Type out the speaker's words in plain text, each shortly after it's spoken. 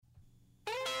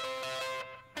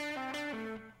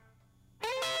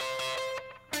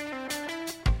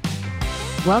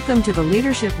Welcome to the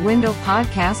Leadership Window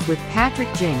podcast with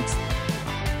Patrick Jinks.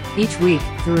 Each week,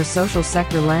 through a social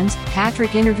sector lens,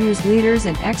 Patrick interviews leaders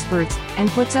and experts and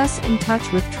puts us in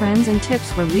touch with trends and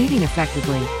tips for leading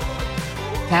effectively.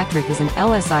 Patrick is an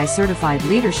LSI certified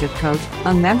leadership coach,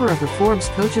 a member of the Forbes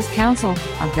Coaches Council,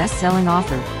 a best-selling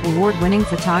author, award-winning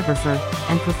photographer,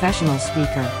 and professional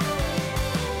speaker.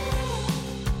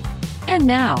 And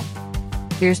now,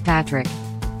 here's Patrick.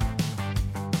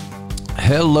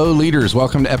 Hello, leaders.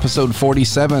 Welcome to episode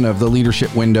 47 of the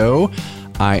Leadership Window.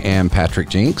 I am Patrick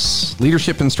Jinks,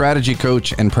 leadership and strategy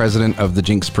coach and president of the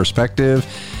Jinks Perspective.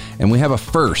 And we have a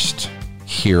first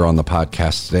here on the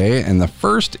podcast today. And the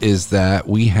first is that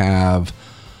we have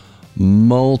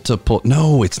multiple.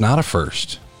 No, it's not a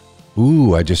first.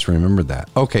 Ooh, I just remembered that.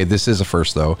 Okay, this is a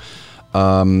first, though.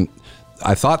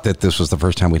 I thought that this was the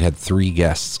first time we'd had 3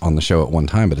 guests on the show at one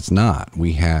time, but it's not.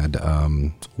 We had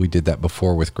we did that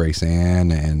before with Grace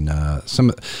Ann and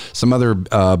some other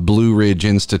Blue Ridge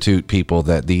Institute people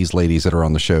that these ladies that are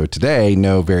on the show today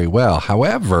know very well.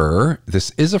 However,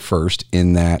 this is a first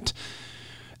in that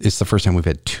it's the first time we've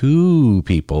had 2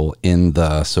 people in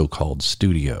the so-called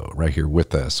studio right here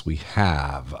with us. We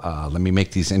have, let me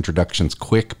make these introductions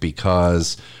quick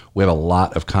because we have a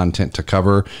lot of content to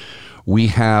cover. We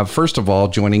have, first of all,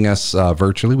 joining us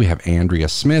virtually, we have Andrea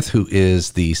Smith, who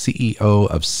is the CEO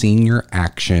of Senior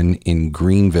Action in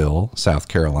Greenville, South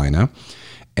Carolina.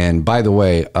 And by the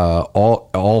way,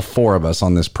 all 4 of us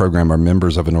on this program are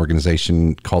members of an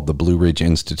organization called the Blue Ridge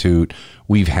Institute.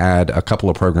 We've had a couple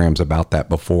of programs about that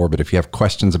before, but if you have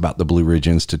questions about the Blue Ridge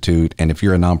Institute, and if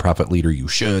you're a nonprofit leader, you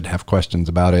should have questions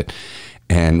about it.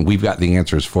 And we've got the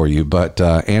answers for you. But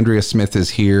Andrea Smith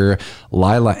is here.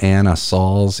 Lila Anna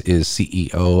Sauls is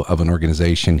CEO of an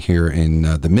organization here in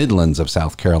the Midlands of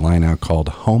South Carolina called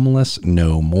Homeless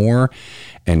No More.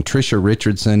 And Trisha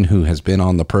Richardson, who has been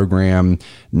on the program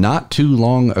not too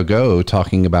long ago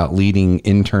talking about leading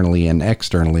internally and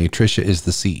externally. Trisha is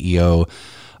the CEO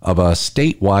of a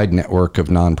statewide network of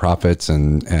nonprofits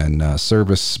and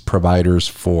service providers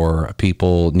for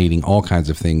people needing all kinds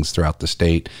of things throughout the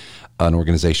state. An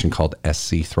organization called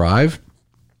SC Thrive.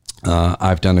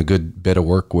 I've done a good bit of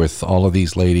work with all of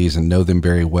these ladies and know them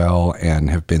very well and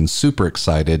have been super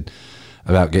excited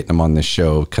about getting them on this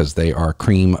show because they are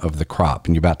cream of the crop,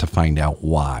 and you're about to find out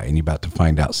why, and you're about to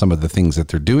find out some of the things that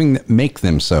they're doing that make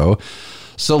them so.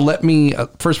 So let me,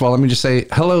 first of all, let me just say,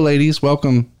 hello, ladies.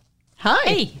 Welcome.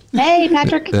 Hi. Hey,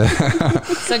 Patrick.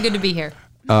 So good to be here.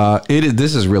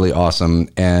 This is really awesome,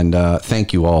 and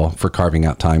thank you all for carving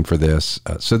out time for this.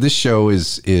 So this show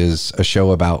is a show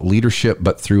about leadership,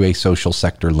 but through a social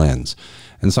sector lens.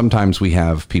 And sometimes we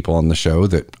have people on the show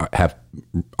that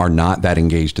are not that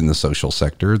engaged in the social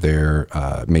sector. They're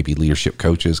maybe leadership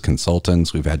coaches,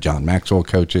 consultants. We've had John Maxwell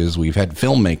coaches. We've had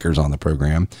filmmakers on the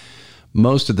program.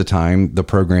 Most of the time, the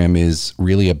program is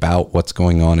really about what's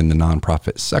going on in the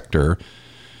nonprofit sector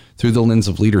through the lens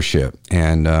of leadership.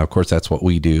 And of course, that's what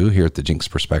we do here at the Jinks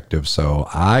Perspective. So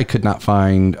I could not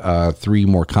find 3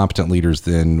 more competent leaders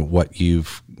than what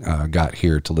you've got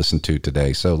here to listen to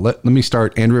today. So let me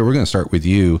start. Andrea, we're going to start with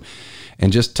you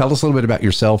and just tell us a little bit about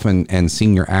yourself and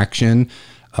Senior Action.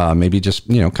 Maybe just,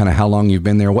 kind of how long you've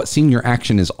been there, what Senior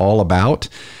Action is all about.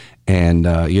 And,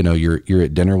 you're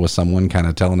at dinner with someone kind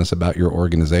of telling us about your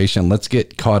organization. Let's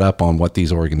get caught up on what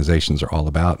these organizations are all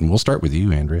about. And we'll start with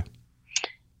you, Andrea.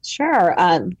 Sure.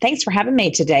 Thanks for having me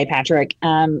today, Patrick.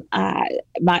 My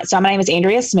name is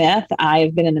Andrea Smith.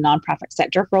 I've been in the nonprofit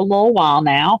sector for a little while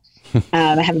now.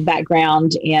 I have a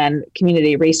background in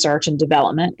community research and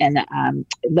development, and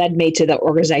led me to the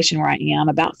organization where I am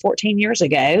about 14 years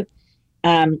ago.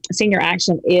 Senior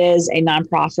Action is a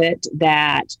nonprofit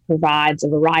that provides a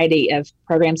variety of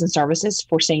programs and services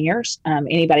for seniors,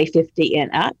 anybody 50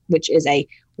 and up, which is a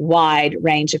wide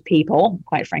range of people,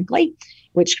 quite frankly,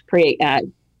 which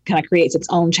kind of creates its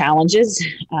own challenges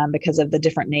because of the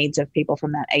different needs of people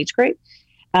from that age group.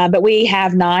 But we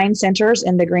have 9 centers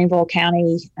in the Greenville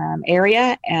County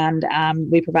area, and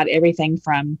we provide everything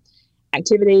from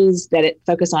activities that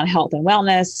focus on health and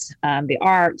wellness, the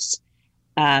arts,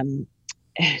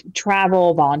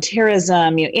 travel,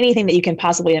 volunteerism, anything that you can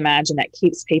possibly imagine that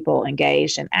keeps people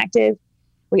engaged and active.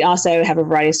 We also have a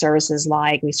variety of services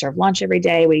like we serve lunch every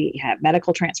day. We have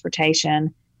medical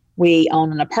transportation. We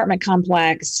own an apartment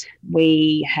complex.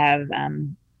 We have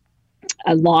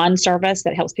a lawn service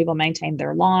that helps people maintain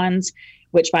their lawns,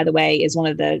 which, by the way, is one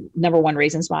of the number one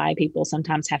reasons why people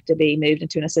sometimes have to be moved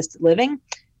into an assisted living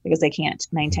because they can't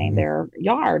maintain their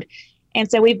yard. And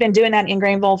so we've been doing that in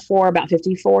Greenville for about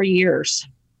 54 years.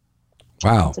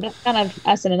 Wow. So that's kind of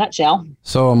us in a nutshell.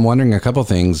 So I'm wondering a couple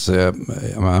things.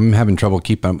 I'm having trouble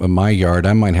keeping up in my yard.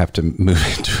 I might have to move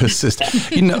into a system.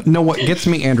 No, what gets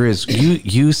me, Andrea, is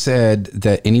you said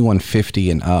that anyone 50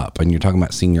 and up, and you're talking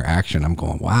about senior action. I'm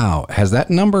going, wow. Has that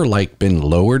number like been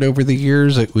lowered over the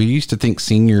years? Like, we used to think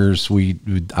seniors,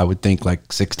 I would think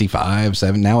like 65,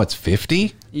 7. Now it's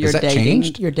 50. Has that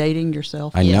changed? You're dating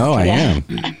yourself. I know I am.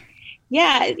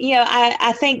 Yeah,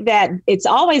 I think that it's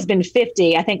always been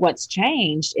 50. I think what's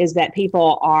changed is that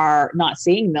people are not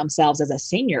seeing themselves as a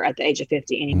senior at the age of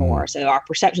 50 anymore. So our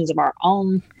perceptions of our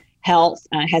own health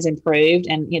has improved,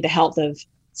 and the health of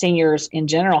seniors in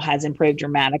general has improved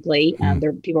dramatically.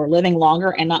 People are living longer,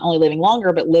 and not only living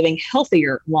longer, but living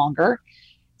healthier longer.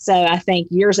 So I think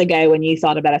years ago, when you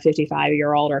thought about a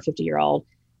 55-year-old or a 50-year-old,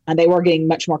 they were getting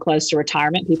much more close to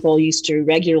retirement. People used to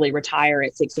regularly retire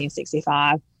at 60 and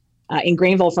 65. In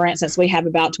Greenville, for instance, we have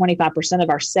about 25% of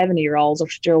our 70-year-olds are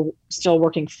still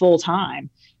working full time.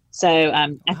 So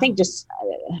I think just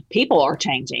people are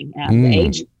changing.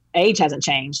 The age hasn't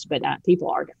changed, but people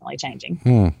are definitely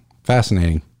changing.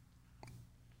 Fascinating.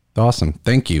 Awesome.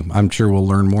 Thank you. I'm sure we'll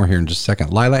learn more here in just a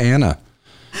second. Lila Anna,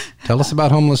 tell us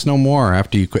about Homeless No More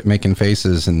after you quit making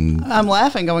faces. And I'm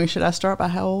laughing going, should I start by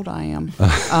how old I am?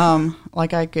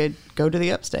 Like I could go to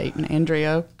the upstate and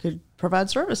Andrea could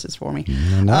provide services for me.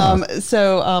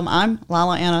 So I'm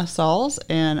Lila Anna Sauls,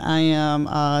 and I am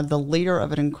the leader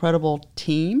of an incredible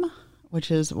team,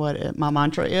 which is what my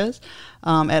mantra is,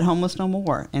 at Homeless No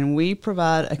More. And we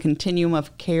provide a continuum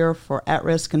of care for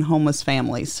at-risk and homeless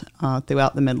families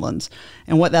throughout the Midlands.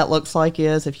 And what that looks like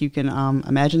is, if you can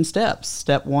imagine steps.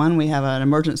 Step 1, we have an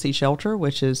emergency shelter,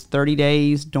 which is 30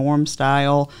 days, dorm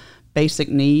style, basic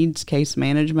needs, case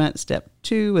management. Step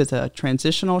 2 is a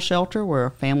transitional shelter where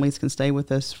families can stay with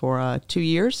us for 2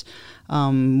 years,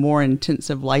 more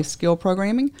intensive life skill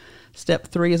programming. Step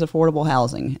 3 is affordable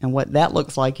housing. And what that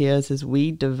looks like is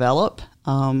we develop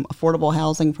affordable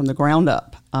housing from the ground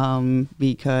up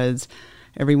because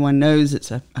everyone knows it's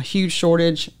a huge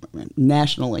shortage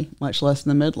nationally, much less in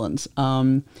the Midlands.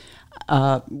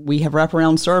 We have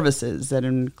wraparound services that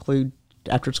include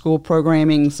after-school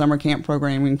programming, summer camp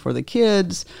programming for the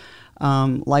kids,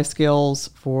 life skills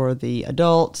for the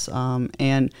adults,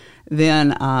 and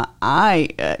then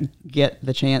I get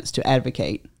the chance to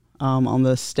advocate on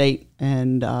the state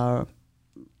and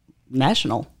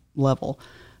national level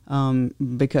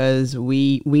because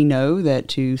we know that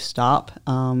to stop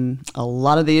a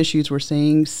lot of the issues we're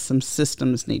seeing, some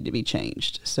systems need to be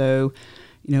changed. So,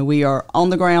 we are on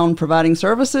the ground providing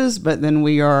services, but then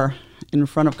we are in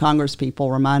front of Congress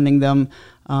people, reminding them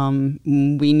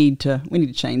we need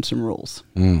to change some rules.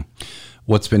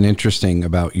 What's been interesting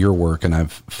about your work, and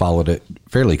I've followed it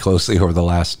fairly closely over the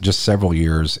last just several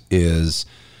years, is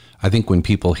I think when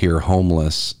people hear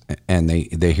homeless and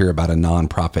they hear about a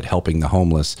nonprofit helping the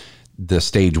homeless, the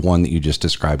stage 1 that you just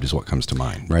described is what comes to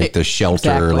mind, right? The shelter,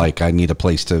 exactly. Like I need a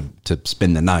place to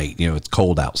spend the night. It's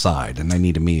cold outside and I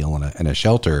need a meal and a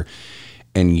shelter.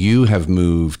 And you have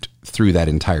moved through that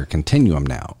entire continuum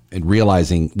now and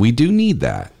realizing we do need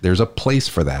that. There's a place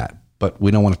for that, but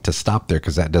we don't want it to stop there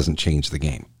because that doesn't change the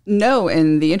game. No,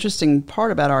 and the interesting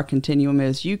part about our continuum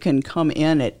is you can come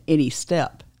in at any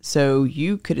step. So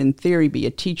you could, in theory, be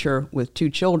a teacher with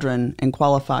 2 children and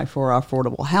qualify for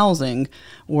affordable housing,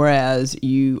 whereas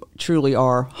you truly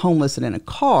are homeless and in a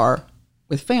car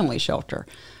with family shelter.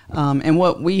 And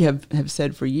what we have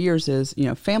said for years is,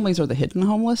 families are the hidden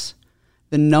homeless.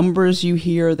 The numbers you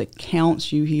hear, the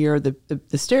counts you hear, the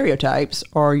stereotypes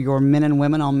are your men and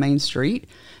women on Main Street.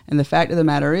 And the fact of the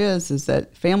matter is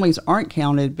that families aren't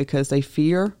counted because they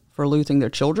fear for losing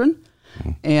their children.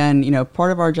 And,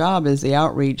 part of our job is the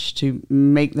outreach to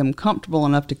make them comfortable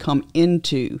enough to come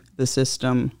into the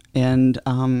system and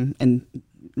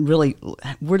really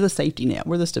we're the safety net.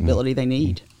 We're the stability they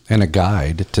need. And a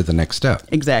guide to the next step.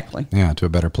 Exactly. Yeah, to a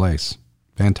better place.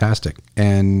 Fantastic.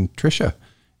 And Tricia,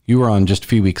 you were on just a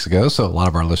few weeks ago, so a lot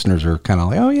of our listeners are kind of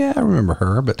like, oh, yeah, I remember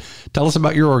her. But tell us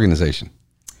about your organization.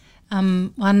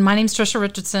 My name's Tricia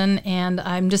Richardson, and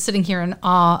I'm just sitting here in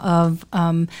awe of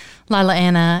Lila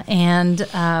Anna and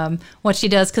what she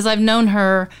does, because I've known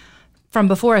her from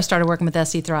before I started working with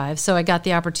SC Thrive. So I got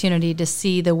the opportunity to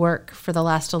see the work for the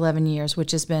last 11 years,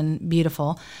 which has been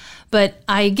beautiful. But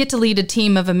I get to lead a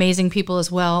team of amazing people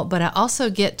as well, but I also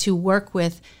get to work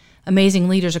with amazing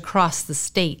leaders across the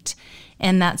state.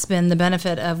 And that's been the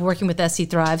benefit of working with SC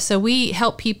Thrive. So we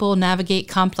help people navigate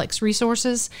complex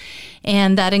resources,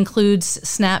 and that includes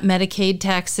SNAP, Medicaid,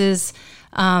 taxes,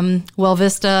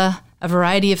 WellVista, a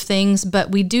variety of things. But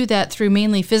we do that through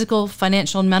mainly physical,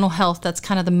 financial, and mental health. That's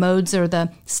kind of the modes or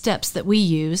the steps that we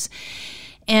use.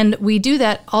 And we do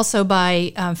that also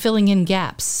by filling in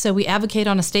gaps. So we advocate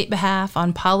on a state behalf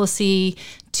on policy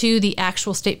to the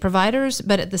actual state providers,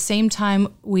 but at the same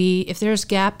time, if there's a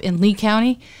gap in Lee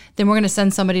County, then we're going to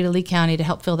send somebody to Lee County to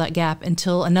help fill that gap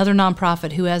until another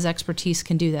nonprofit who has expertise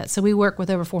can do that. So we work with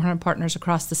over 400 partners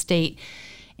across the state,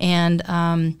 and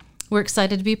we're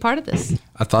excited to be a part of this.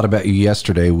 I thought about you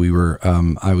yesterday.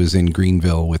 I was in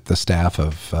Greenville with the staff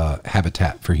of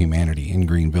Habitat for Humanity in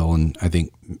Greenville, and I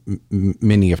think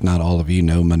many, if not all of you,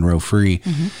 know Monroe Free.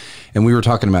 Mm-hmm. And we were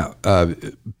talking about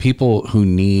people who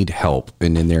need help,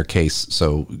 and in their case,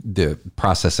 so the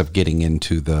process of getting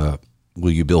into the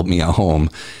 "Will you build me a home"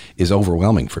 is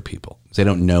overwhelming for people. They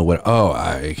don't know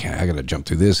I got to jump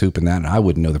through this hoop and that, and I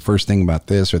wouldn't know the first thing about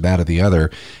this or that or the other.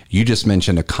 You just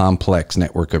mentioned a complex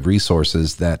network of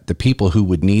resources that the people who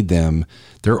would need them,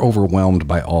 they're overwhelmed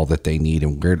by all that they need,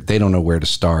 and they don't know where to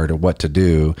start or what to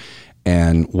do.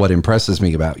 And what impresses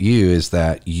me about you is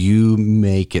that you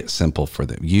make it simple for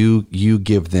them. You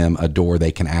give them a door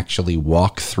they can actually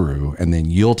walk through, and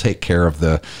then you'll take care of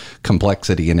the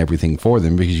complexity and everything for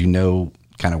them because you know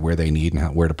kind of where they need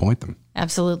and where to point them.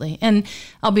 Absolutely. And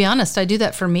I'll be honest, I do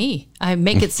that for me. I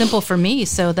make it simple for me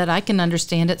so that I can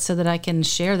understand it, so that I can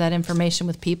share that information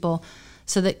with people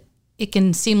so that it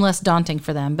can seem less daunting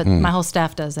for them. But my whole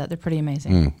staff does that. They're pretty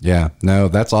amazing. Yeah, no,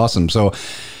 that's awesome. So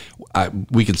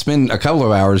we could spend a couple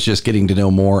of hours just getting to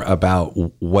know more about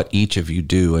what each of you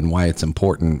do and why it's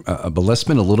important. But let's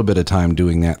spend a little bit of time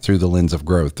doing that through the lens of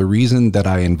growth. The reason that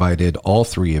I invited all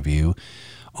three of you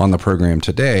on the program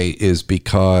today is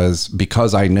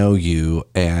because I know you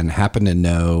and happen to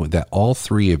know that all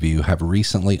three of you have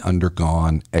recently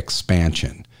undergone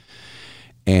expansion.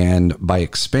 And by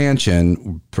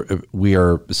expansion, we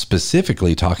are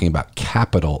specifically talking about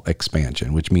capital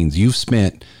expansion, which means you've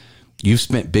spent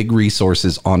big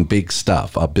resources on big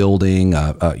stuff, a building,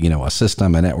 a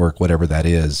system, a network, whatever that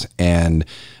is. And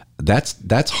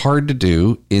that's hard to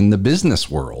do in the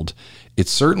business world.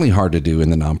 It's certainly hard to do in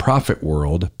the nonprofit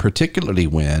world, particularly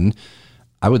when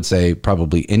I would say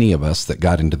probably any of us that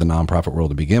got into the nonprofit world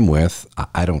to begin with,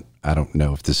 I don't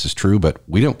know if this is true, but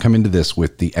we don't come into this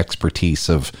with the expertise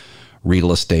of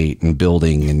real estate and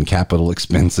building and capital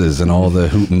expenses and all the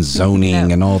hoot and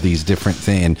zoning and all these different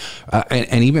things,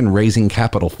 and even raising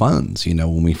capital funds.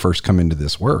 When we first come into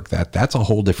this work, that's a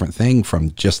whole different thing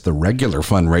from just the regular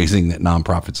fundraising that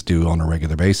nonprofits do on a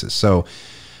regular basis. So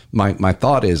my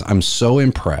thought is, I'm so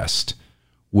impressed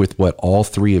with what all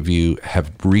three of you have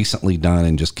recently done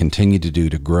and just continue to do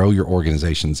to grow your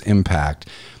organization's impact,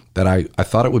 that I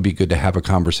thought it would be good to have a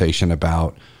conversation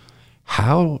about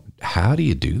how do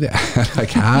you do that?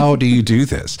 Like, how do you do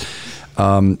this?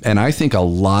 And I think a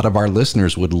lot of our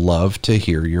listeners would love to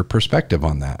hear your perspective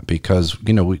on that, because,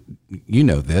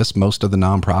 this, most of the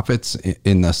nonprofits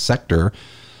in the sector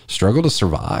struggle to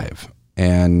survive.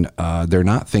 And they're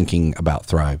not thinking about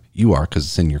thrive. You are, because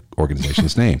it's in your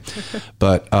organization's name.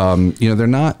 But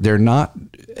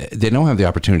they don't have the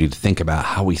opportunity to think about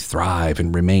how we thrive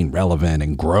and remain relevant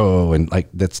and grow. And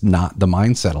that's not the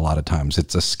mindset a lot of times.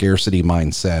 It's a scarcity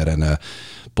mindset and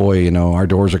our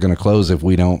doors are going to close if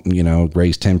we don't,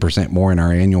 raise 10% more in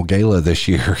our annual gala this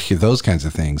year, those kinds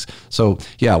of things. So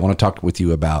I want to talk with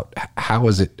you about how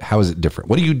is it different?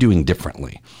 What are you doing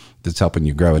differently that's helping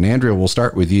you grow? And Andrea, we'll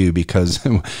start with you, because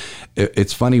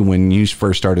it's funny when you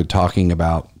first started talking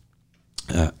about,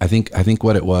 I think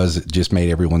what it was, it just made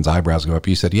everyone's eyebrows go up.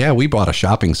 You said, "Yeah, we bought a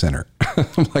shopping center."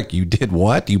 I'm like, "You did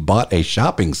what? You bought a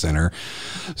shopping center?"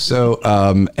 So,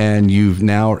 and you've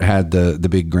now had the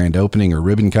big grand opening or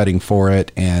ribbon cutting for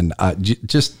it. And I'm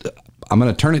going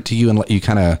to turn it to you and let you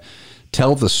kind of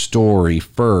tell the story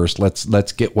first.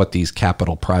 Let's get what these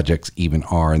capital projects even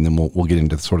are, and then we'll get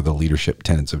into sort of the leadership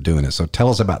tenets of doing it. So tell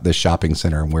us about this shopping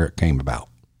center and where it came about.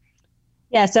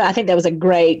 Yeah, so I think that was a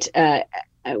great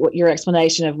your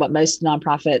explanation of what most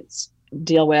nonprofits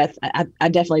deal with. I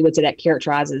definitely would say that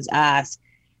characterizes us.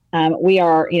 We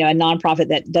are, a nonprofit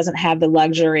that doesn't have the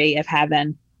luxury of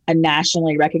having a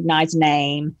nationally recognized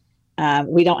name.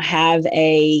 We don't have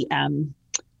a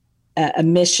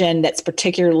mission that's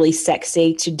particularly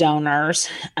sexy to donors.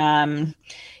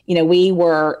 We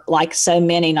were, like so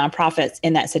many nonprofits,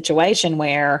 in that situation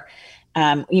where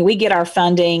we get our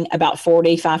funding, about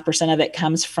 45% of it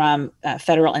comes from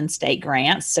federal and state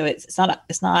grants. So it's not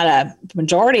a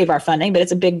majority of our funding, but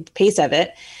it's a big piece of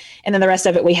it. And then the rest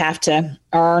of it we have to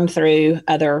earn through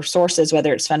other sources,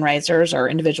 whether it's fundraisers or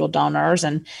individual donors.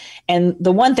 And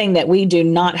the one thing that we do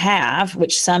not have,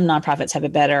 which some nonprofits have a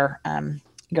better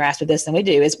grasp of this than we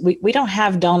do, is we don't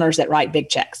have donors that write big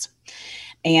checks.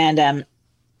 And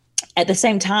at the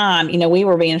same time, we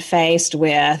were being faced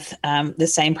with the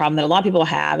same problem that a lot of people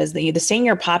have is the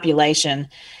senior population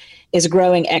is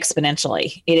growing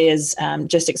exponentially. It is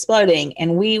just exploding.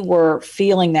 And we were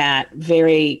feeling that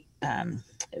very,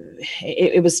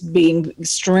 it was being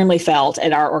extremely felt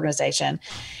at our organization.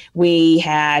 We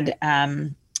had,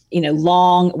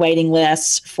 long waiting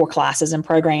lists for classes and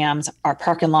programs. Our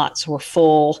parking lots were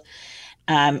full.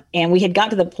 And we had got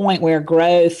to the point where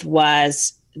growth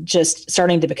was just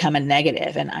starting to become a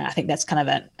negative. And I think that's kind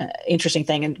of an interesting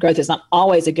thing. And growth is not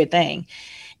always a good thing.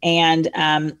 And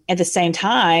at the same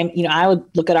time, I would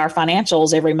look at our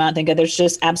financials every month and go, there's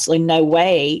just absolutely no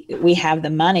way we have the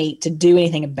money to do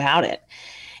anything about it.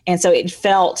 And so it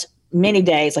felt many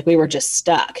days like we were just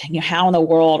stuck. How in the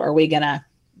world are we going to,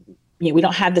 we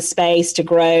don't have the space to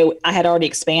grow. I had already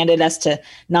expanded us to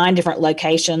 9 different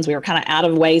locations. We were kind of out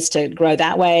of ways to grow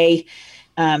that way.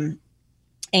 And,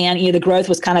 the growth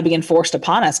was kind of being forced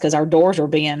upon us because our doors were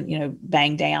being,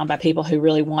 banged down by people who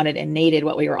really wanted and needed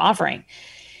what we were offering.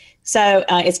 So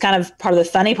it's kind of part of the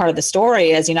funny part of the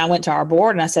story is, I went to our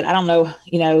board and I said, I don't know,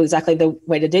 exactly the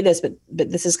way to do this, but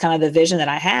this is kind of the vision that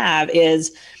I have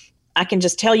is I can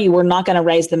just tell you, we're not going to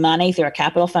raise the money through a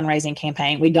capital fundraising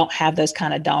campaign. We don't have those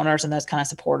kind of donors and those kind of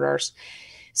supporters.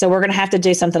 So we're going to have to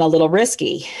do something a little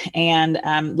risky. And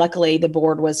luckily the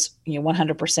board was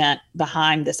 100%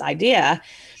 behind this idea.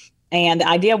 And the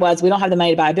idea was we don't have the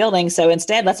money to buy a building. So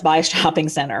instead, let's buy a shopping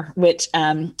center, which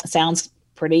sounds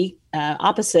pretty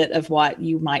opposite of what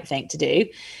you might think to do.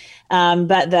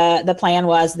 But the plan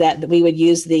was that we would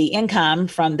use the income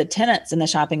from the tenants in the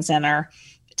shopping center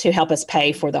to help us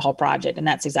pay for the whole project. And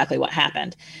that's exactly what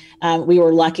happened. We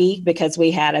were lucky because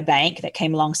we had a bank that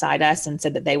came alongside us and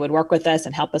said that they would work with us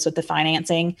and help us with the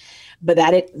financing. But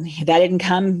that didn't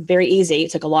come very easy.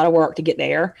 It took a lot of work to get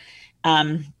there.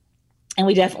 And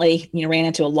we definitely, ran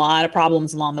into a lot of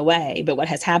problems along the way. But what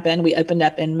has happened, we opened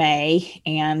up in May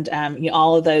and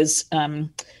all of those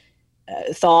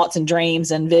thoughts and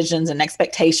dreams and visions and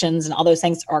expectations and all those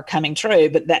things are coming true.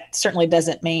 But that certainly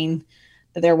doesn't mean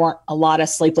that there weren't a lot of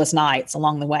sleepless nights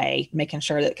along the way, making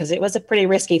sure that, because it was a pretty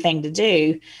risky thing to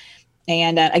do.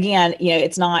 And again,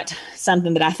 it's not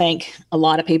something that I think a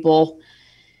lot of people,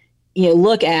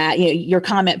 look at. Your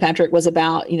comment, Patrick, was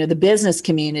about, the business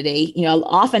community.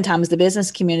 Oftentimes the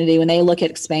business community, when they look at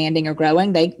expanding or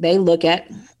growing, they look at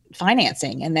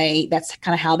financing, and that's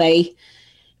kind of how they,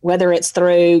 whether it's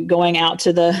through going out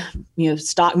to the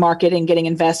stock market and getting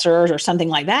investors or something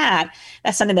like that,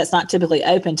 that's something that's not typically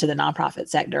open to the nonprofit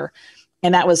sector.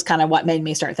 And that was kind of what made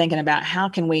me start thinking about how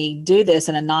can we do this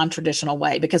in a non-traditional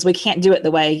way, because we can't do it the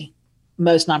way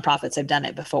most nonprofits have done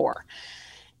it before.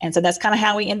 And so that's kind of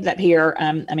how we ended up here.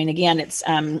 Again, it's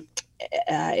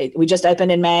we just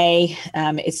opened in May.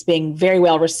 It's being very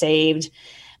well received.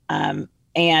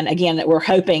 And again, we're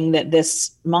hoping that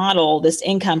this model, this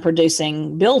income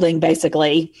producing building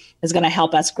basically is going to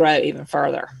help us grow even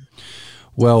further.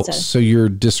 Well, so you're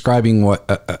describing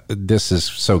what this is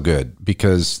so good,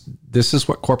 because this is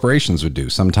what corporations would do.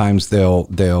 Sometimes they'll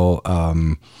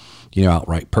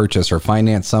outright purchase or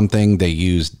finance something. They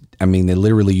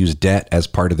literally use debt as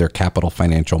part of their capital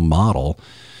financial model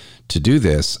to do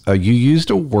this. You used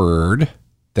a word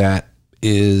that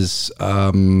is,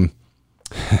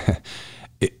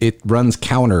 it runs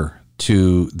counter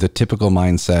to the typical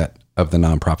mindset of the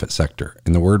nonprofit sector.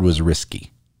 And the word was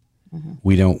risky. Mm-hmm.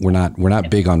 We're not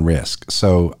big on risk.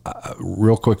 So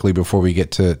real quickly, before we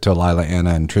get to Lila,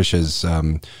 Anna, and Trisha's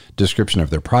description of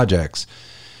their projects,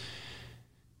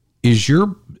 is your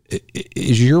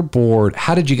board,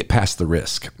 how did you get past the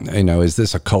risk? Is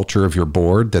this a culture of your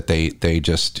board that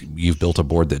you've built a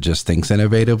board that just thinks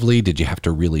innovatively? Did you have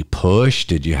to really push?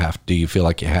 Do you feel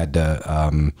like you had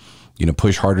to,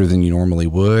 push harder than you normally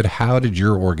would? How did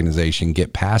your organization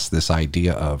get past this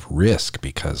idea of risk?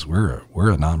 Because we're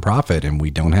a nonprofit and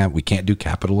we can't do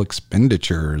capital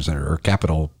expenditures or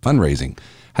capital fundraising.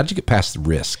 How did you get past the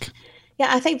risk? Yeah,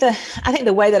 I think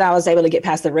the way that I was able to get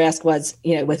past the risk was,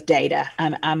 with data.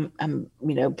 I'm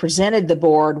presented the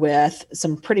board with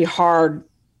some pretty hard,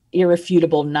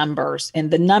 irrefutable numbers, and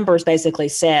the numbers basically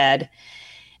said,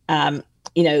 if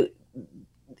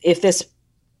this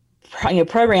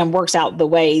program works out the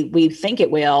way we think it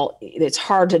will, it's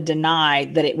hard to deny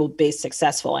that it will be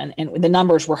successful. And the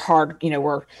numbers were hard,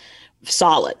 were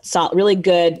solid, really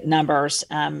good numbers.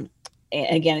 And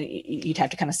again, you'd have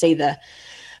to kind of see the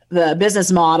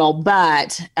business model.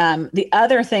 But the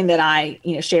other thing that I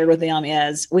shared with them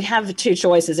is we have two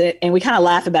choices, and we kind of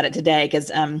laugh about it today because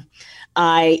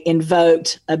I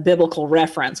invoked a biblical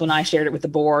reference when I shared it with the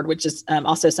board, which is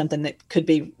also something that could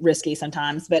be risky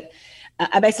sometimes. But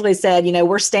I basically said,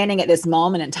 we're standing at this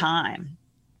moment in time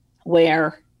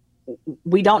where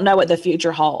we don't know what the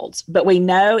future holds, but we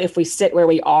know if we sit where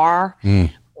we are,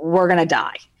 we're going to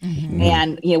die. Mm-hmm.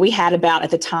 And, we had about, at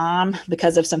the time,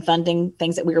 because of some funding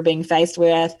things that we were being faced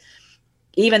with,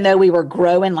 even though we were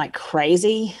growing like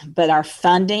crazy, but our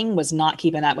funding was not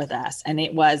keeping up with us, and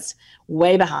it was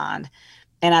way behind.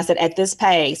 And I said, at this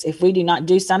pace, if we do not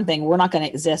do something, we're not going to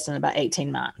exist in about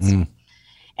 18 months.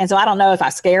 And so I don't know if I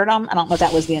scared them. I don't know if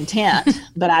that was the intent,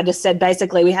 but I just said,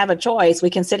 basically, we have a choice.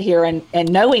 We can sit here and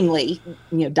knowingly,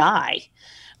 die,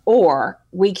 or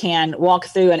we can walk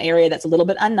through an area that's a little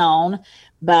bit unknown,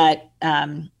 but,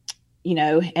 and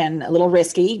a little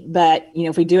risky, but,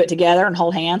 if we do it together and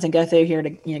hold hands and go through here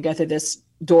to, go through this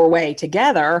doorway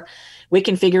together, we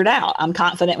can figure it out. I'm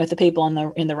confident with the people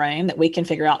in the room that we can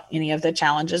figure out any of the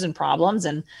challenges and problems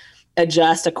and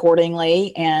adjust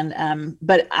accordingly. And,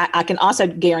 but I can also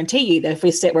guarantee you that if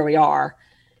we sit where we are,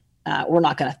 we're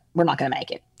not going to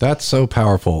make it. That's so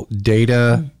powerful.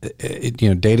 Data,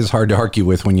 data is hard to argue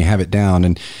with when you have it down.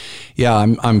 And yeah,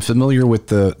 I'm familiar with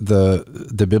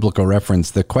the biblical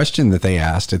reference. The question that they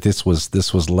asked, this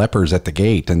was lepers at the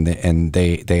gate, and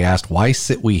they asked, why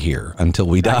sit we here until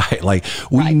we die? Like,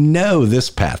 we know this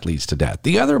path leads to death.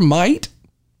 The other might,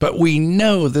 but we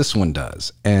know this one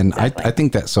does. And exactly. I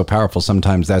think that's so powerful.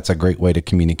 Sometimes that's a great way to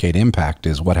communicate impact,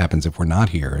 is what happens if we're not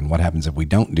here and what happens if we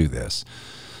don't do this.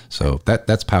 So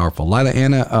that's powerful. Lila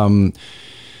Anna,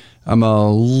 I'm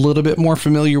a little bit more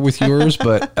familiar with yours,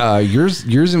 but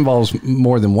yours involves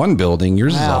more than one building.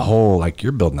 Yours is a whole, like,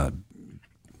 you're building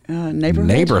a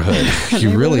neighborhood.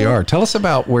 You really are. Tell us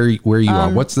about where you are.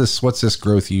 What's this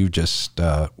growth you just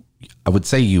I would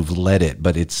say you've led it,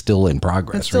 but it's still in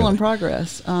progress. It's still in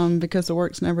progress because the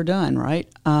work's never done, right?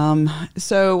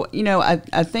 So,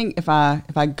 I think if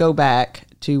I go back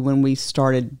to when we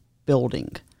started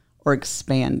building or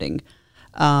expanding,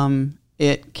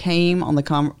 it came on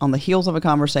the heels of a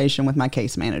conversation with my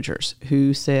case managers,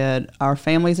 who said, our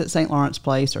families at St. Lawrence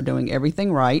Place are doing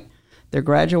everything right. They're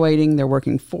graduating, they're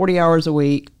working 40 hours a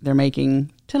week, they're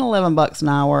making $10, $11 an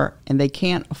hour, and they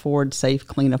can't afford safe,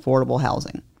 clean, affordable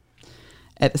housing.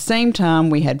 At the same time,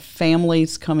 we had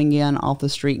families coming in off the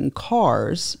street in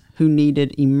cars who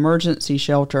needed emergency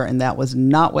shelter, and that was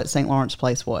not what St. Lawrence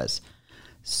Place was.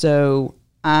 So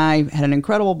I had an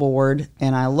incredible board,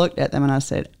 and I looked at them and I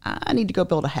said, I need to go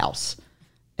build a house.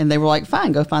 And they were like,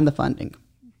 fine, go find the funding.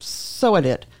 So I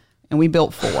did. And we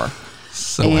built 4.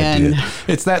 So I did.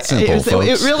 It's that simple, folks.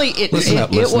 It really, Listen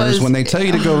up, listeners. When they tell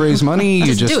you to go raise money,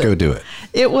 you just go do it.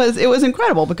 It was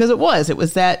incredible because it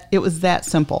was that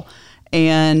simple.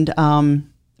 And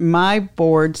my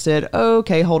board said,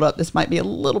 okay, hold up, this might be a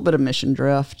little bit of mission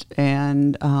drift.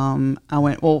 And I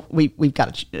went, well, we've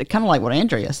got to, kind of like what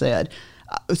Andrea said,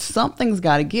 something's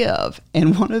got to give.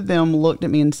 And one of them looked at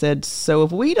me and said, so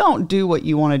if we don't do what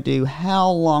you want to do, how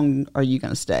long are you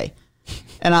going to stay?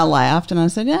 And I laughed and I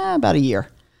said, yeah, about a year.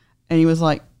 And he was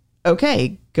like,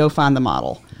 okay, go find the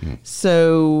model. Mm.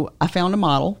 So I found a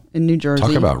model in New Jersey.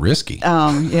 Talk about risky.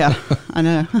 Yeah, I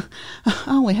know. I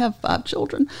only have 5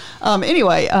 children.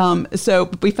 Anyway,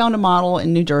 so we found a model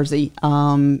in New Jersey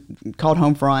called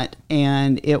Homefront,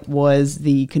 and it was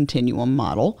the continuum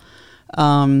model.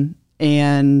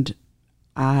 And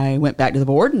I went back to the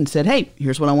board and said, hey,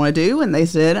 here's what I want to do. And they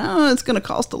said, oh, it's going to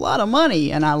cost a lot of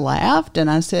money. And I laughed and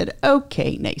I said,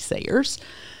 okay, naysayers.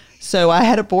 So I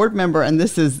had a board member, and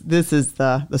this is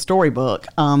the storybook,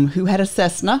 who had a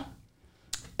Cessna,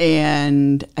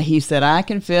 and he said, I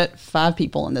can fit 5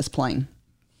 people in this plane.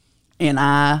 And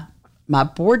my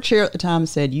board chair at the time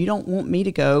said, you don't want me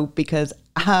to go because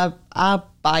I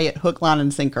buy it hook, line,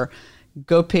 and sinker.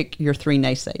 Go pick your 3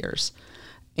 naysayers.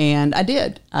 And I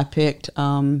did. I picked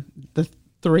the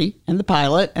 3 and the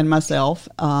pilot and myself,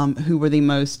 who were the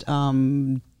most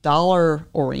dollar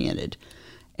oriented.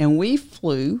 And we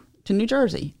flew to New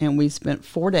Jersey, and we spent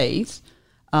 4 days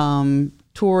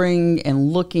touring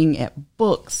and looking at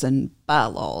books and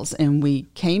bylaws. And we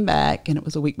came back, and it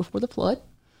was a week before the flood,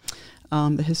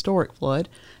 the historic flood.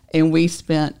 And we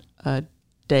spent a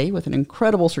day with an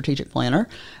incredible strategic planner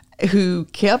who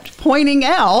kept pointing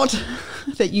out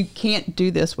that you can't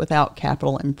do this without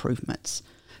capital improvements.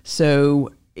 So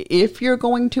if you're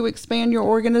going to expand your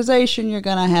organization, you're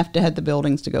going to have the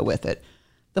buildings to go with it.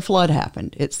 The flood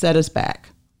happened. It set us back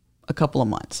a couple of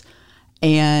months,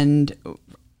 and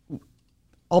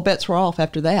all bets were off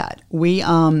after that. We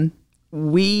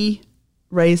raised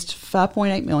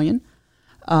 $5.8 million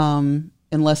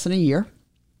in less than a year,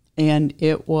 and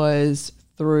it was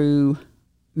through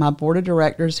my board of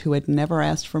directors who had never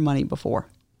asked for money before.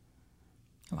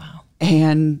 Wow.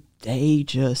 And they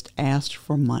just asked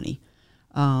for money.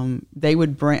 They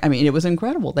would bring, I mean, it was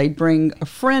incredible. They'd bring a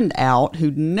friend out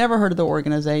who'd never heard of the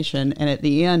organization. And at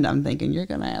the end, I'm thinking, you're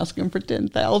going to ask them for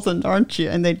 10,000, aren't you?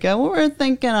 And they'd go, well, we're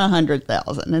thinking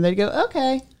 100,000. And they'd go,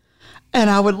 okay. And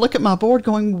I would look at my board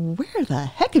going, where the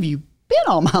heck have you been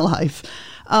all my life?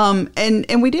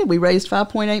 And we did. We raised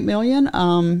 $5.8 million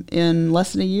in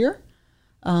less than a year.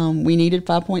 We needed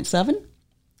 5.7.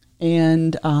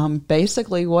 And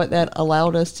basically what that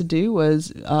allowed us to do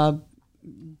was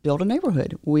build a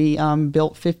neighborhood. We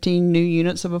built 15 new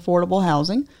units of affordable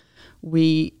housing.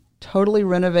 We totally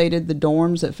renovated the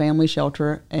dorms at Family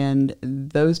Shelter, and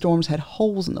those dorms had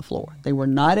holes in the floor. They were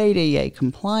not ADA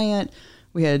compliant.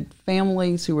 We had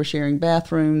families who were sharing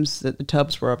bathrooms that the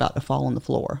tubs were about to fall on the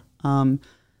floor.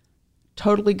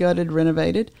 Totally gutted,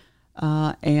 renovated.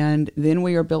 And then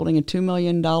we are building a $2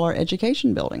 million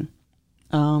education building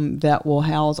that will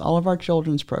house all of our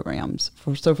children's programs.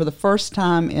 So for the first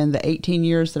time in the 18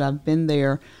 years that I've been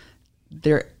there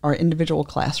are individual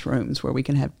classrooms where we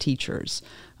can have teachers,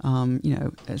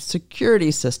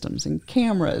 security systems and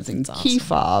cameras and key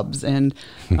fobs. And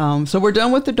so we're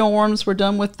done with the dorms. We're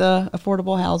done with the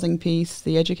affordable housing piece.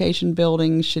 The education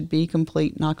building should be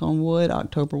complete, knock on wood,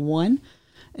 October 1.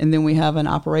 And then we have an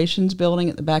operations building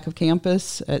at the back of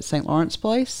campus at St. Lawrence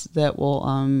Place that will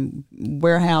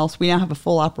warehouse. We now have a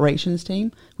full operations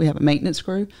team. We have a maintenance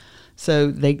crew, so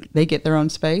they get their own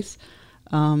space.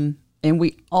 And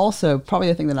we also, probably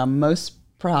the thing that I'm most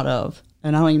proud of,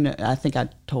 and I don't even know, I think I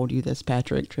told you this,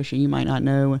 Patrick, Tricia, you might not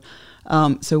know.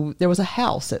 So there was a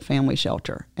house at Family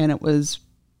Shelter, and it was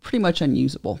pretty much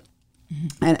unusable.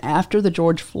 Mm-hmm. And after the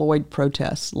George Floyd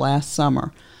protests last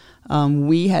summer,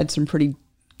 we had some pretty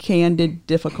candid,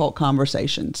 difficult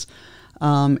conversations.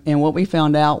 And what we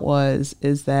found out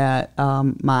is that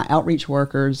my outreach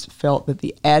workers felt that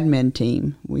the admin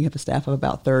team, we have a staff of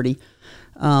about 30,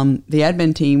 the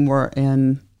admin team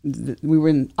we were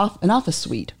in an office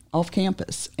suite off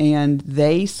campus, and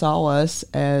they saw us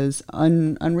as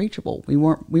unreachable. We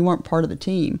weren't part of the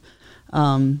team,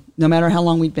 no matter how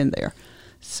long we'd been there.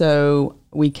 So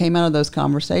we came out of those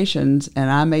conversations, and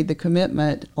I made the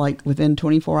commitment, like within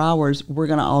 24 hours, we're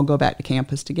going to all go back to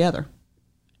campus together.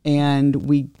 And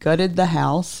we gutted the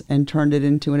house and turned it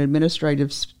into an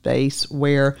administrative space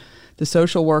where the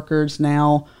social workers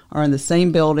now are in the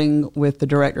same building with the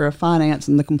director of finance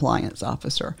and the compliance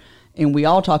officer. And we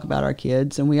all talk about our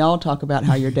kids, and we all talk about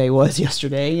how your day was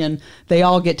yesterday, and they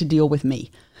all get to deal with me.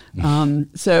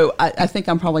 So I think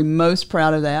I'm probably most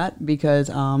proud of that because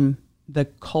the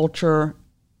culture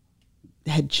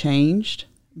had changed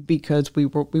because we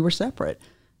were separate,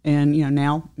 and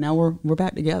now we're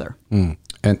back together.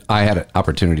 And I had an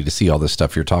opportunity to see all this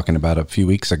stuff you're talking about a few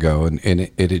weeks ago, and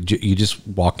you just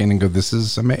walk in and go, "This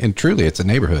is amazing." And truly, it's a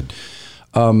neighborhood.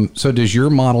 So, does your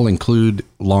model include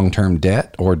long-term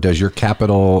debt, or does your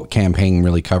capital campaign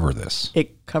really cover this?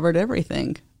 It covered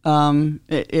everything.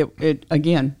 It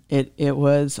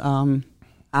was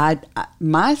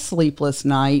my sleepless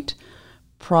night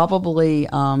probably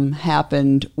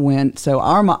happened when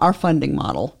our funding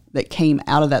model that came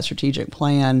out of that strategic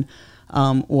plan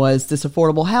was this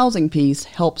affordable housing piece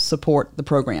helps support the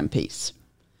program piece.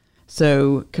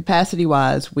 So capacity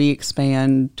wise, we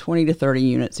expand 20 to 30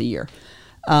 units a year.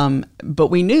 But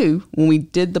we knew when we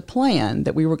did the plan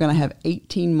that we were going to have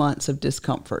 18 months of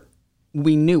discomfort.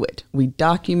 We knew it. We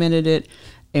documented it,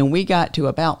 and we got to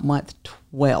about month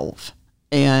 12.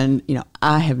 And,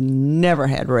 I have never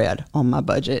had red on my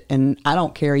budget, and I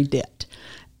don't carry debt.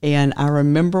 And I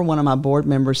remember one of my board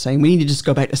members saying, we need to just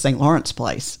go back to St. Lawrence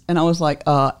Place. And I was like,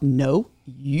 no,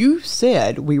 you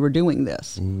said we were doing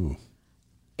this. Ooh.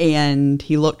 And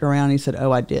he looked around and he said,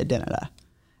 oh, I did, didn't I?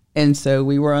 And so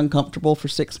we were uncomfortable for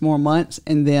 6 more months.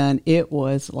 And then it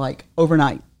was like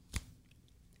overnight.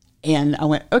 And I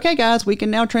went, okay, guys, we can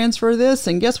now transfer this.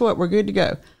 And guess what? We're good to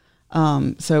go.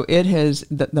 So it has,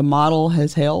 the model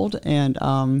has held, and,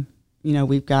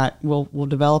 we'll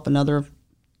develop another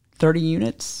 30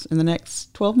 units in the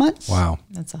next 12 months. Wow.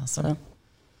 That's awesome. So,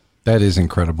 that is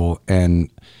incredible. And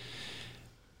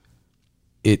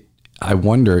I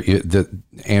wonder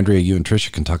Andrea, you and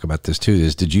Tricia can talk about this too,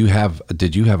 did you have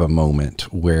a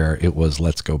moment where it was,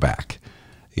 let's go back?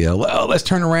 Well, let's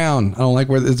turn around. I don't like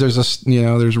where there's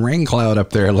a rain cloud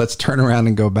up there. Let's turn around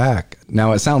and go back.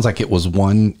 Now it sounds like it was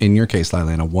one, in your case,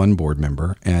 Lilana, one board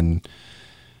member. And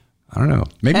I don't know,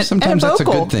 maybe sometimes that's a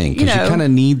good thing because you kind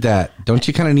of need that. Don't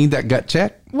you kind of need that gut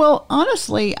check? Well,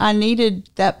 honestly, I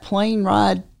needed that plane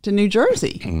ride to New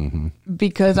Jersey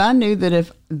because I knew that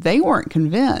if they weren't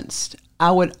convinced,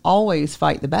 I would always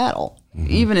fight the battle,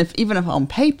 even if on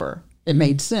paper it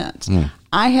made sense.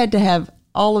 I had to have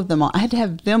all of them on. I had to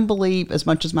have them believe as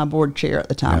much as my board chair at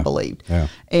the time believed. Yeah.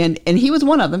 And he was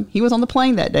one of them. He was on the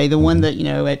plane that day, the one that,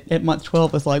 at month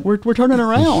 12 was like, we're turning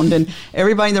around. And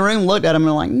everybody in the room looked at him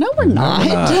and were like, no, we're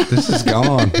not. This is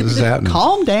gone. This is happening.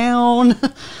 Calm down.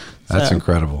 That's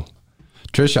incredible.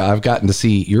 Trisha, I've gotten to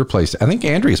see your place. I think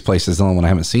Andrea's place is the only one I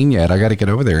haven't seen yet. I got to get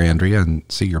over there, Andrea, and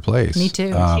see your place. Me too.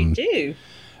 You do.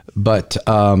 But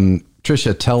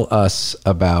Trisha, tell us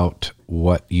about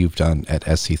what you've done at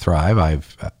SC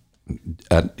Thrive.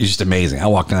 It's just amazing. I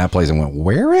walked in that place and went,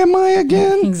 where am I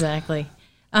again? Exactly.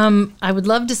 I would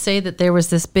love to say that there was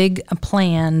this big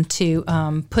plan to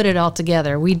put it all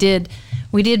together. We did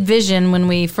vision when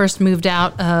we first moved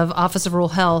out of Office of Rural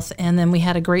Health, and then we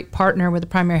had a great partner with the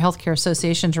Primary Healthcare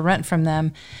Association to rent from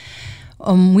them.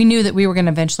 We knew that we were going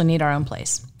to eventually need our own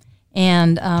place.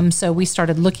 And so we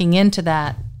started looking into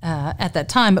that at that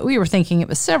time, but we were thinking it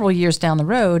was several years down the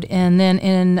road. And then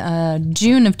in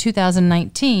June of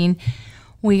 2019,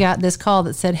 we got this call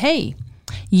that said, hey,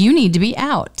 you need to be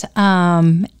out.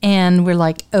 And we're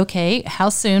like, okay, how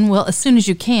soon? Well, as soon as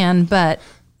you can, but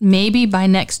maybe by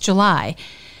next July.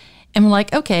 And we're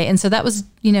like, okay. And so that was,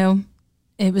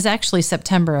 it was actually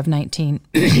September of 19.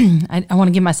 I want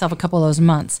to give myself a couple of those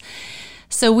months.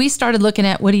 So we started looking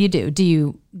at, what do you do? Do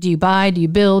you buy? Do you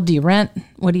build? Do you rent?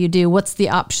 What do you do? What's the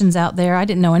options out there? I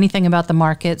didn't know anything about the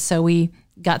market. So we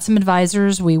got some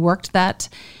advisors. We worked that,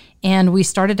 and we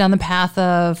started down the path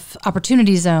of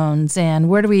opportunity zones and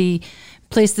where do we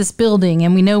place this building?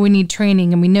 And we know we need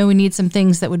training, and we know we need some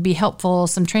things that would be helpful,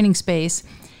 some training space.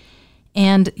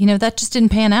 And, that just didn't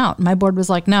pan out. My board was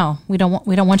like, no, we don't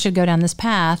want you to go down this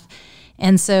path.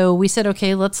 And so we said,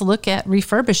 okay, let's look at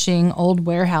refurbishing old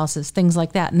warehouses, things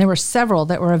like that. And there were several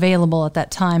that were available at that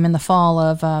time in the fall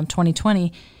of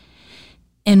 2020.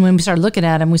 And when we started looking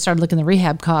at them, we started looking at the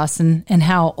rehab costs and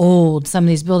how old some of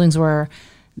these buildings were.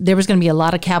 There was going to be a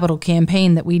lot of capital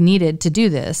campaign that we needed to do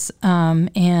this,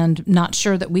 and not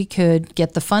sure that we could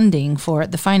get the funding for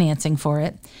it, the financing for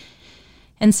it.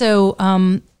 And so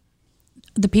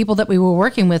the people that we were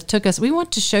working with took us, we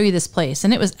want to show you this place.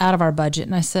 And it was out of our budget.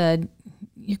 And I said,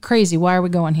 you're crazy. Why are we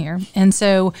going here? And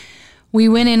so we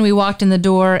went in, we walked in the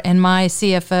door, and my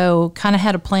CFO kind of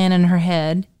had a plan in her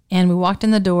head. And we walked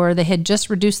in the door. They had just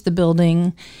reduced the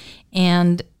building,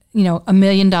 and, $1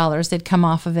 million they'd come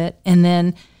off of it. And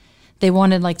then they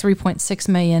wanted like $3.6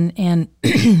 million. And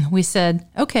we said,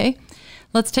 okay,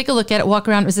 let's take a look at it, walk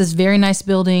around. It was this very nice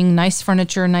building, nice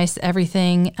furniture, nice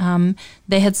everything.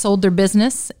 They had sold their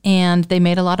business, and they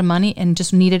made a lot of money and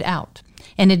just needed out,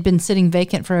 and had been sitting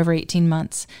vacant for over 18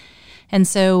 months. And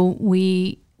so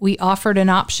we offered an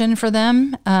option for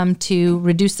them to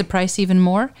reduce the price even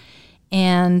more,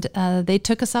 and they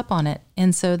took us up on it.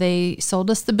 And so they sold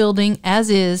us the building as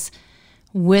is,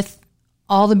 with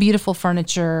all the beautiful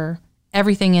furniture,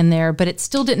 everything in there, but it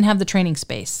still didn't have the training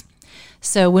space.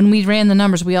 So when we ran the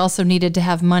numbers, we also needed to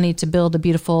have money to build a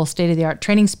beautiful state-of-the-art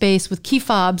training space with key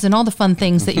fobs and all the fun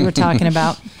things that you were talking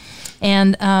about.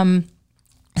 And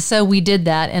so we did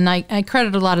that, and I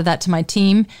credit a lot of that to my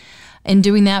team in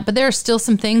doing that. But there are still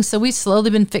some things, so we've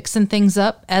slowly been fixing things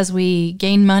up as we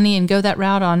gain money and go that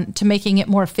route on to making it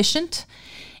more efficient.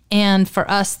 And for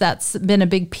us, that's been a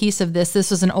big piece of this.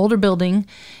 This was an older building,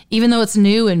 even though it's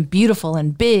new and beautiful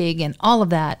and big and all of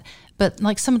that. But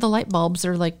like some of the light bulbs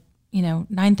are like,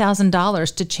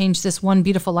 $9,000 to change this one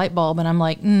beautiful light bulb. And I'm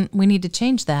like, we need to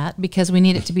change that because we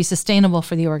need it to be sustainable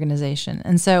for the organization.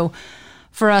 And so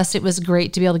for us, it was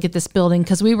great to be able to get this building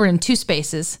because we were in two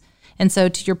spaces. And so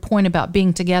to your point about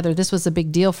being together, this was a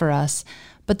big deal for us.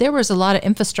 But there was a lot of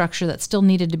infrastructure that still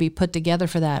needed to be put together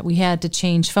for that. We had to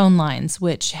change phone lines,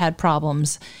 which had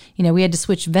problems. We had to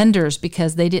switch vendors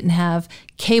because they didn't have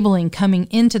cabling coming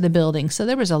into the building. So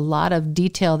there was a lot of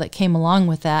detail that came along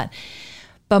with that.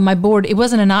 But my board, it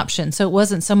wasn't an option. So it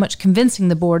wasn't so much convincing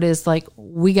the board is like,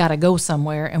 we got to go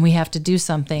somewhere and we have to do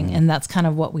something. And that's kind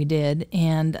of what we did.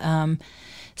 And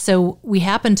so we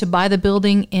happened to buy the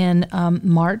building in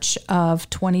March of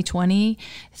 2020,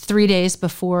 3 days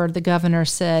before the governor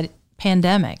said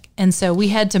pandemic. And so we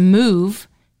had to move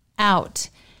out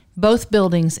both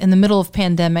buildings in the middle of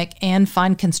pandemic and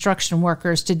find construction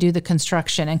workers to do the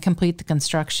construction and complete the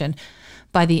construction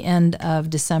by the end of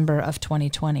December of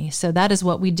 2020. So that is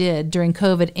what we did during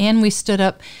COVID. And we stood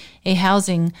up a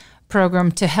housing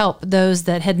program to help those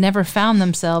that had never found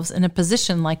themselves in a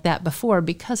position like that before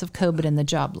because of COVID and the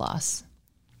job loss.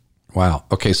 Wow.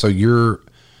 Okay. So your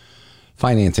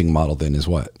financing model then is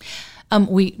what?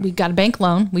 We got a bank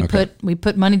loan. We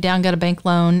put money down, got a bank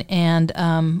loan,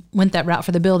 and went that route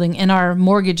for the building. And our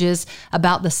mortgage is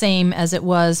about the same as it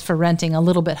was for renting, a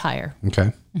little bit higher.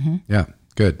 Okay. Mm-hmm. Yeah.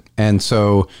 Good. And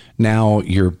so now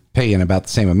you're paying about the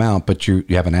same amount, but you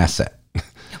have an asset.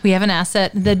 We have an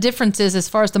asset. The difference is, as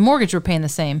far as the mortgage, we're paying the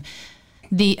same.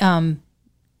 The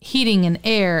heating and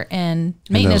air and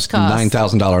maintenance costs,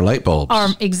 $9,000 light bulbs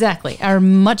are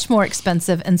much more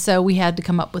expensive. And so we had to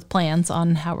come up with plans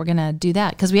on how we're going to do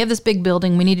that, because we have this big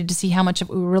building. We needed to see how much of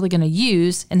it we were really going to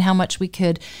use and how much we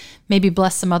could maybe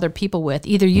bless some other people with,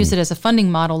 either use it as a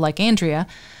funding model like Andrea,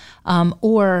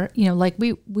 or, like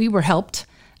we were helped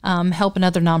help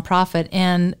another nonprofit.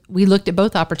 And we looked at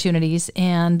both opportunities,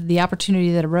 and the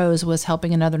opportunity that arose was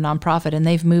helping another nonprofit. And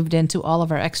they've moved into all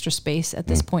of our extra space at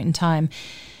this point in time,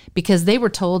 because they were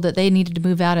told that they needed to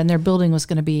move out and their building was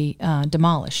going to be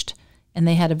demolished. And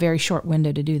they had a very short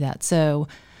window to do that. So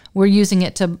we're using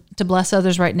it to bless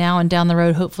others right now, and down the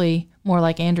road, hopefully more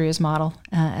like Andrea's model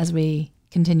as we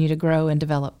continue to grow and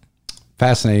develop.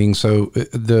 Fascinating. So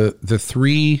the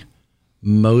three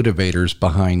motivators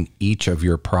behind each of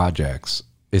your projects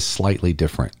is slightly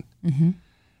different.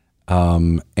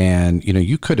 Mm-hmm. And,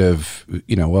 you could have,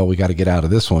 well, we got to get out of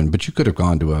this one, but you could have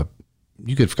gone to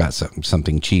you could have got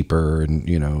something cheaper and,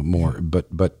 more,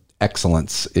 but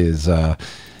excellence is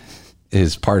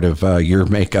part of your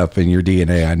makeup and your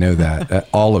DNA. I know that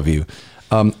all of you.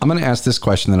 I'm going to ask this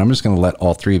question, and I'm just going to let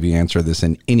all three of you answer this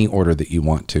in any order that you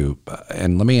want to.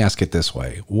 And let me ask it this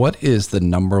way. What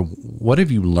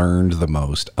have you learned the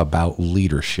most about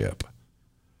leadership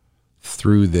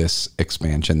through this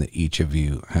expansion that each of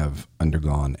you have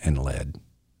undergone and led?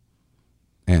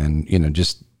 And,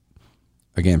 just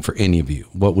again, for any of you,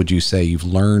 what would you say you've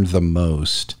learned the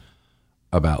most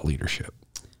about leadership?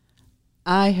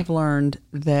 I have learned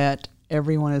that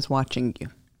everyone is watching you.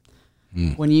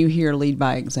 When you hear lead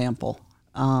by example,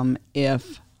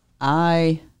 if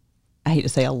I hate to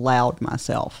say allowed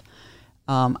myself,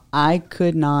 I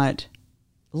could not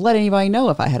let anybody know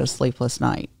if I had a sleepless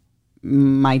night.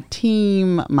 My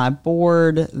team, my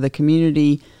board, the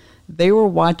community, they were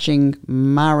watching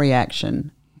my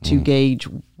reaction to gauge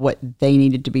what they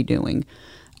needed to be doing.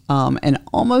 And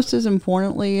almost as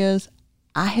importantly is,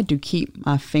 I had to keep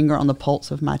my finger on the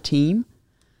pulse of my team,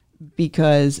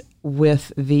 because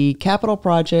with the capital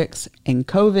projects and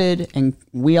COVID, and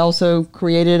we also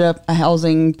created a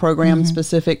housing program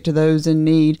specific to those in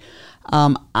need,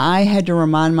 I had to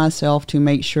remind myself to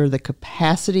make sure the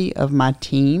capacity of my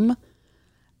team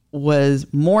was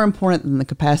more important than the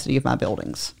capacity of my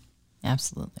buildings.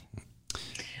 Absolutely.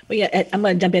 Well, yeah, I'm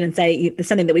going to jump in and say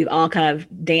something that we've all kind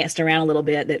of danced around a little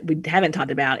bit that we haven't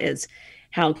talked about is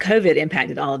how COVID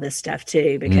impacted all of this stuff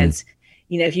too, because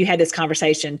if you had this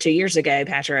conversation 2 years ago,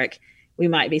 Patrick, we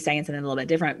might be saying something a little bit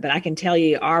different, but I can tell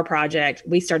you our project,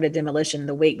 we started demolition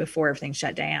the week before everything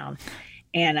shut down.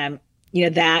 And,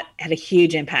 that had a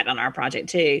huge impact on our project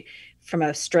too, from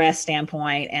a stress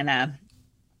standpoint and, are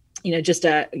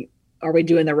we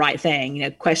doing the right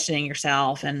thing? Questioning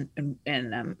yourself and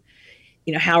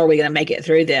how are we going to make it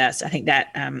through this? I think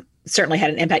that certainly had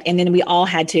an impact. And then we all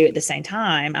had to, at the same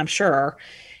time, I'm sure,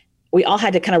 we all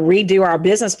had to kind of redo our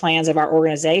business plans of our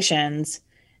organizations.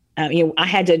 I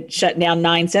had to shut down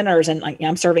 9 centers, and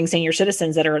I'm serving senior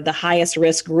citizens that are the highest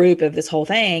risk group of this whole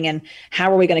thing. And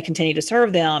how are we going to continue to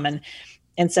serve them?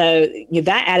 And so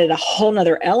that added a whole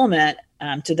nother element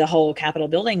to the whole Capitol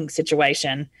building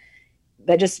situation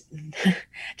that just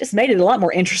made it a lot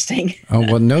more interesting. Oh,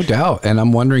 well, no doubt. And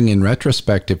I'm wondering in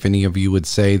retrospect, if any of you would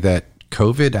say that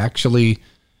COVID actually,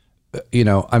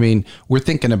 we're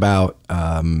thinking about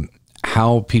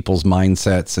how people's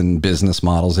mindsets and business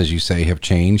models, as you say, have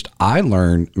changed. I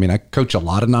coach a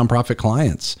lot of nonprofit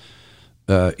clients,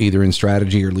 either in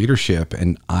strategy or leadership,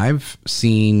 and I've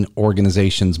seen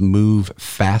organizations move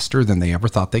faster than they ever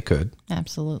thought they could.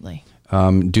 Absolutely.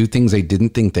 Do things they didn't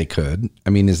think they could.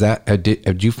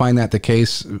 Did you find that the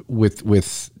case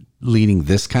with leading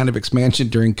this kind of expansion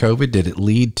during COVID? Did it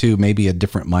lead to maybe a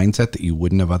different mindset that you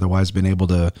wouldn't have otherwise been able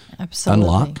to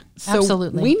unlock? So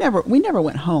Absolutely. We never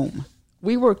went home.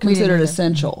 We were considered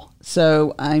essential.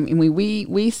 So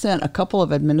we sent a couple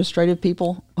of administrative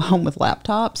people home with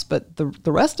laptops, but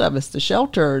the rest of us, the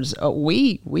shelters,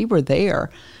 we were there.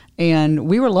 And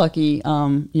we were lucky,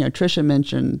 Tricia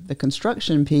mentioned the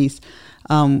construction piece.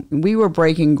 We were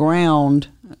breaking ground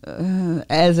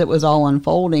as it was all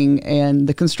unfolding, and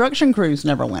the construction crews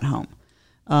never went home.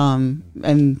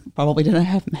 And probably didn't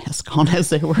have masks on as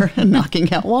they were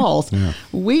knocking out walls. Yeah.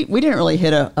 We didn't really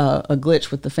hit a glitch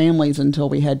with the families until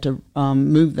we had to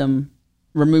remove them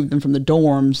from the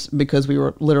dorms, because we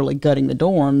were literally gutting the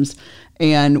dorms.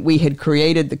 And we had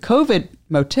created the COVID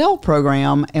motel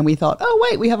program, and we thought, oh,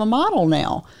 wait, we have a model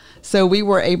now. So we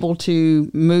were able to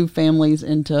move families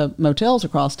into motels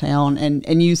across town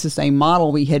and use the same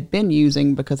model we had been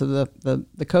using because of the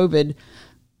COVID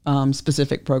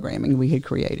specific programming we had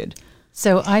created.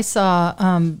 So I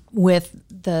saw with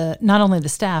not only the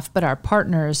staff, but our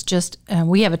partners,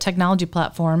 we have a technology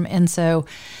platform. And so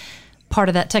part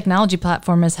of that technology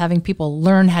platform is having people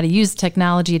learn how to use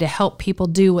technology to help people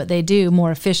do what they do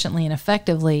more efficiently and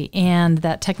effectively. And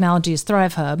that technology is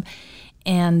Thrive Hub.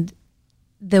 And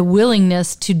the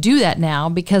willingness to do that now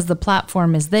because the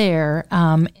platform is there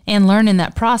and learn in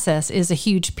that process is a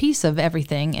huge piece of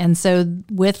everything. And so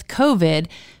with COVID,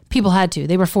 people had to.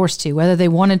 They were forced to, whether they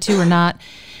wanted to or not.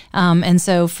 And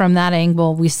so from that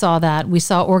angle, we saw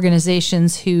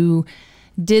organizations who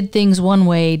did things one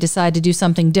way decide to do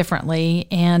something differently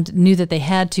and knew that they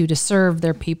had to serve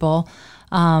their people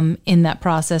in that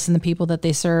process and the people that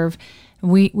they serve.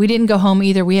 We didn't go home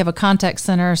either. We have a contact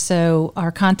center, so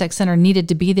our contact center needed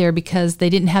to be there because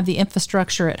they didn't have the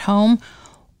infrastructure at home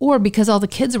or because all the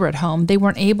kids were at home. They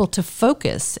weren't able to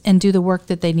focus and do the work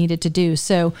that they needed to do.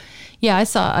 So, yeah, I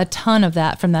saw a ton of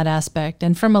that from that aspect.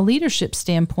 And from a leadership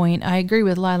standpoint, I agree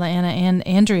with Lila, Anna, and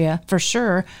Andrea for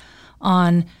sure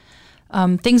on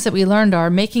things that we learned are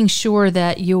making sure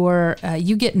that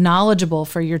you get knowledgeable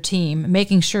for your team,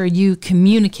 making sure you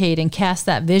communicate and cast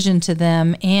that vision to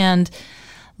them and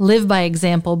live by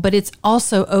example. But it's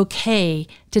also okay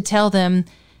to tell them,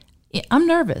 I'm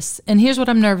nervous, and here's what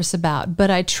I'm nervous about, but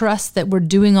I trust that we're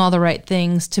doing all the right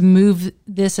things to move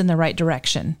this in the right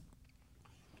direction.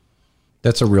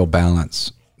 That's a real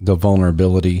balance, the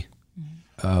vulnerability,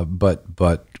 but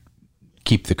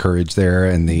keep the courage there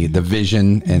and the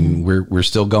vision, and we're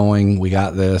still going. We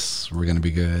got this. We're going to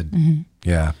be good. Mm-hmm.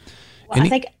 Yeah. Well, I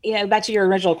think, back to your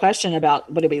original question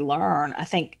about what did we learn, I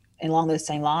think along those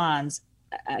same lines,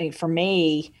 for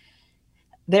me,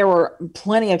 there were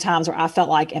plenty of times where I felt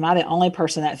like, am I the only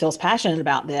person that feels passionate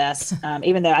about this?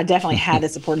 Even though I definitely had the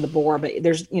support of the board, but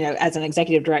there's, as an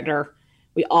executive director,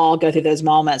 we all go through those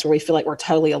moments where we feel like we're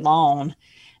totally alone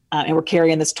and we're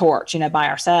carrying this torch, by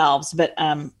ourselves. But,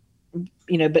 I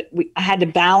had to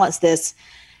balance this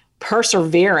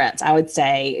perseverance, I would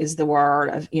say is the word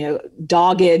of,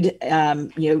 dogged, I'm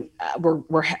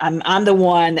the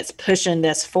one that's pushing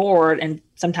this forward. And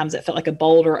sometimes it felt like a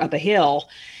boulder up a hill,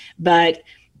 but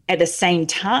at the same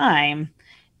time,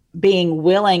 being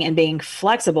willing and being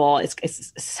flexible,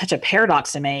 it's such a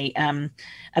paradox to me.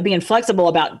 Being flexible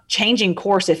about changing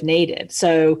course if needed.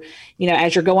 So,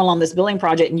 as you're going along this building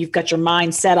project and you've got your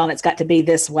mind set on it's got to be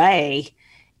this way,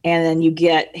 and then you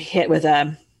get hit with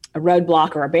a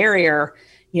roadblock or a barrier,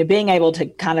 being able to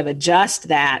kind of adjust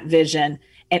that vision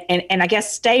and I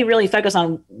guess stay really focused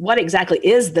on what exactly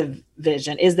is the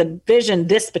vision. Is the vision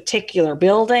this particular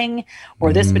building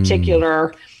or this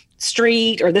particular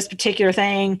street or this particular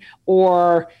thing?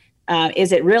 Or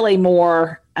is it really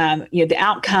more, the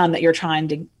outcome that you're trying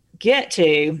to get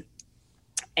to,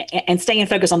 and staying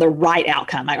focused on the right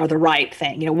outcome or the right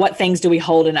thing? What things do we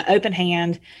hold in an open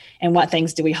hand and what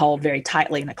things do we hold very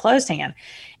tightly in a closed hand?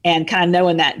 And kind of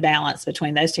knowing that balance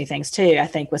between those two things too, I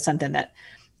think was something that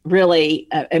really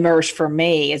emerged for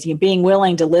me, is being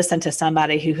willing to listen to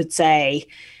somebody who would say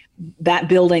that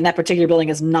particular building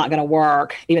is not going to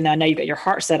work, even though I know you've got your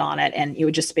heart set on it, and you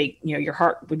would just be, your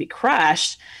heart would be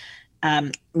crushed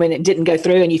when it didn't go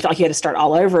through and you felt like you had to start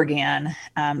all over again.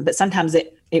 But sometimes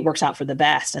it works out for the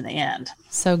best in the end.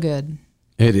 So good.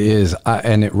 It is.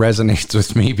 And it resonates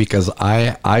with me because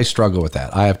I struggle with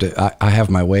that. I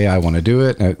have my way I want to do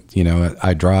it.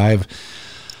 I drive.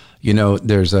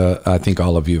 I think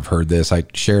all of you have heard this. I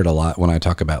share it a lot when I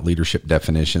talk about leadership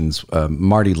definitions.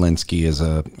 Marty Linsky is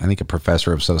a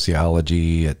professor of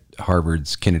sociology at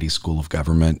Harvard's Kennedy School of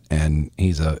Government. And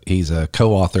he's a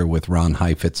co-author with Ron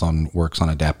Heifetz on works on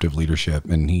adaptive leadership.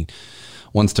 And he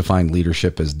wants to find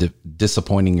leadership as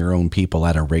disappointing your own people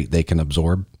at a rate they can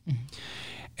absorb. Mm-hmm.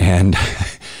 And,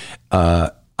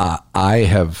 I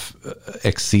have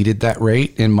exceeded that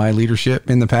rate in my leadership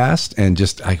in the past, and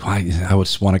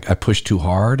I push too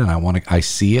hard, and I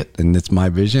see it, and it's my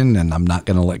vision, and I'm not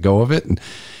going to let go of it.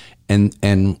 And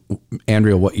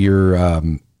Andrea, what your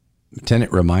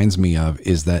tenet reminds me of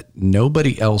is that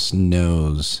nobody else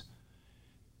knows,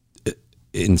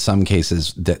 in some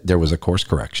cases, that there was a course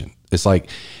correction. It's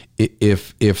like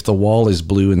if the wall is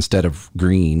blue instead of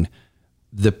green,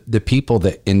 the people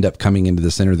that end up coming into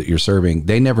the center that you're serving,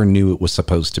 they never knew it was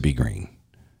supposed to be green.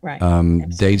 Right.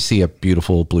 They see a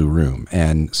beautiful blue room.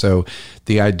 And so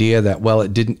the idea that,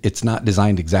 it's not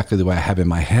designed exactly the way I have in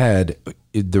my head,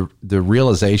 the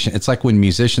realization, it's like when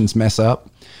musicians mess up,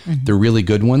 the really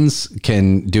good ones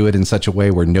can do it in such a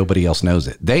way where nobody else knows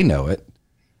it. They know it,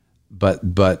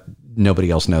 but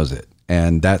nobody else knows it.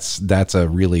 And that's a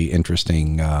really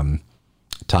interesting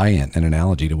tie-in, an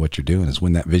analogy to what you're doing, is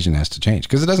when that vision has to change,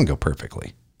 because it doesn't go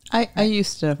perfectly. I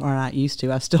used to, or not used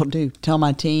to, I still do, tell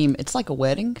my team, it's like a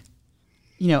wedding.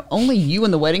 You know, only you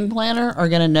and the wedding planner are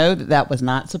going to know that that was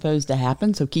not supposed to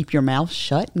happen. So keep your mouth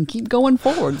shut and keep going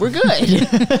forward. We're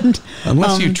good.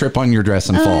 Unless you trip on your dress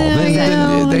and fall,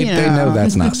 then they know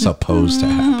that's not supposed to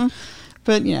happen.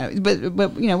 But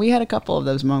we had a couple of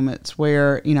those moments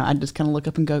where, I just kind of look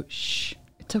up and go, shh,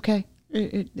 it's okay.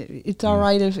 It's all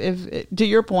right if to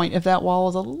your point, if that wall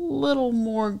is a little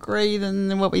more gray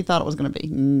than what we thought it was going to be.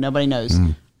 Nobody knows.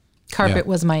 Carpet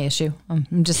was my issue.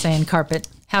 I'm just saying carpet.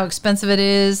 How expensive it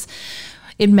is,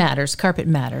 it matters. Carpet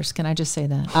matters. Can I just say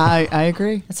that? I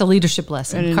agree. It's a leadership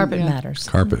lesson. Carpet matters.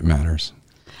 Carpet matters.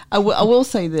 I will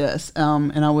say this,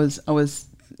 and I was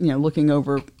looking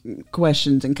over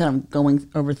questions and kind of going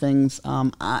over things.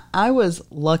 I was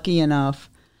lucky enough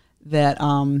that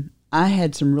I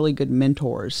had some really good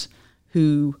mentors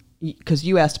who, because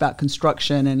you asked about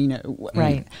construction and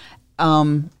right.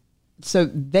 So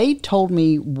they told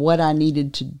me what I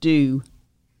needed to do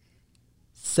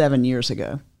 7 years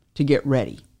ago to get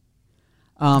ready.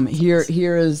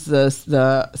 Here is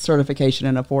the certification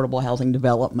in affordable housing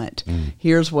development.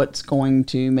 Here's what's going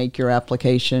to make your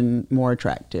application more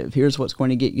attractive. Here's what's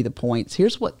going to get you the points.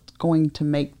 Here's what's going to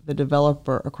make the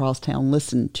developer across town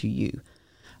listen to you.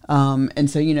 And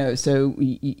so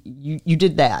you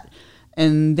did that.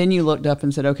 And then you looked up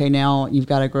and said, okay, now you've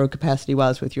got to grow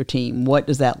capacity-wise with your team. What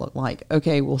does that look like?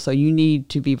 Okay, well, so you need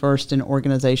to be versed in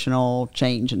organizational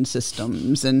change and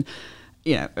systems. And,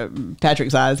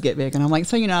 Patrick's eyes get big. And I'm like,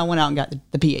 so, I went out and got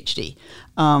the PhD.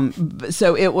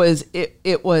 So it was,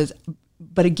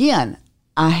 but again,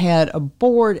 I had a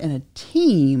board and a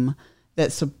team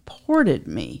that supported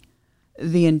me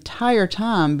the entire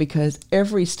time, because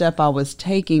every step I was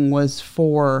taking was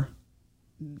for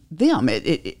them.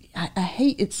 I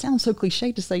hate, it sounds so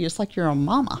cliche to say it's like you're a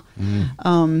mama,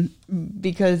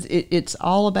 because it's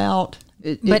all about.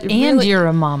 You're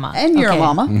a mama, and you're a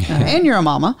mama, and you're a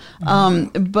mama.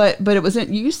 But it wasn't.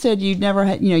 You said you'd never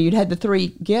had. You'd had the 3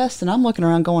 guests, and I'm looking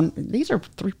around going, these are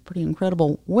 3 pretty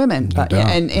incredible women.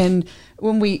 And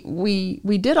when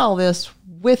we did all this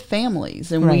with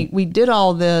families, and we did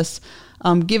all this.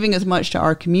 Giving as much to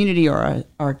our community or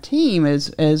our team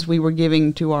as we were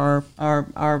giving to our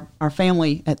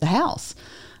family at the house.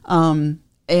 But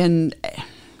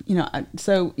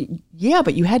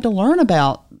you had to learn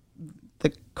about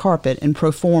the carpet and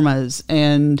pro formas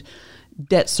and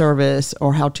debt service,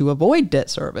 or how to avoid debt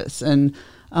service. And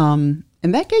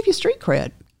that gave you street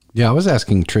cred. Yeah, I was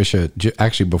asking Tricia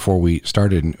actually before we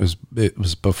started, and it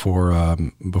was before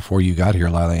you got here,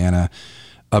 Lila-Anna,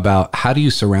 about how do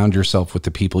you surround yourself with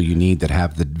the people you need that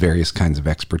have the various kinds of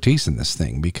expertise in this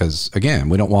thing? Because again,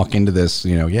 we don't walk into this,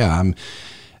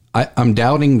 I'm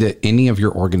doubting that any of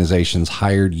your organizations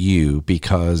hired you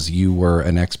because you were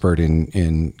an expert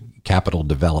in capital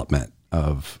development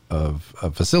of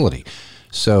a facility.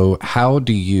 So how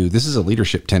do you, this is a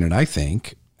leadership tenet, I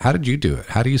think. How did you do it?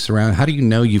 How do you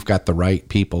know you've got the right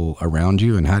people around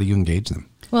you, and how do you engage them?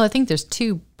 Well, I think there's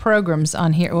 2 programs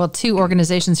on here. Well, 2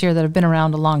 organizations here that have been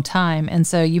around a long time. And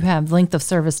so you have length of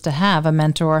service to have a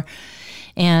mentor,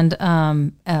 and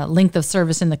length of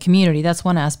service in the community. That's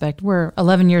one aspect. We're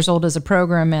 11 years old as a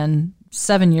program and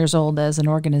 7 years old as an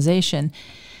organization.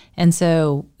 And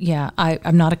so,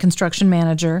 I'm not a construction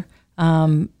manager.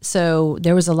 So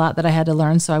there was a lot that I had to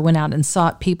learn. So I went out and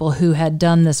sought people who had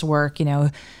done this work,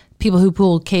 people who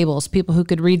pulled cables, people who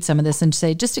could read some of this and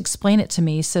say, just explain it to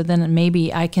me, so then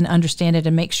maybe I can understand it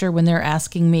and make sure when they're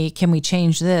asking me, can we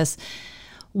change this,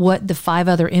 what the 5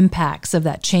 other impacts of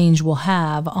that change will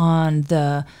have on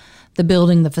the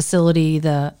building, the facility,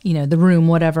 the room,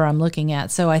 whatever I'm looking at.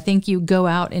 So I think you go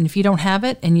out, and if you don't have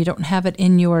it, and you don't have it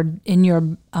in your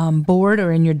board,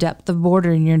 or in your depth of board,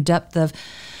 or in your depth of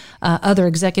other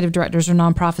executive directors or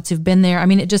nonprofits who've been there. I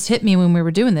mean, it just hit me when we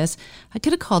were doing this. I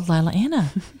could have called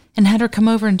Lila-Anna and had her come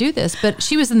over and do this, but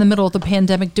she was in the middle of the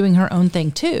pandemic doing her own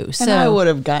thing too. So and I would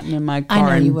have gotten in my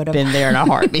car and been there in a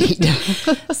heartbeat.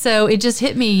 So it just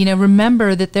hit me,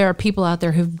 remember that there are people out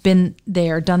there who've been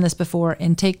there, done this before,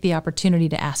 and take the opportunity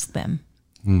to ask them.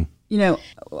 And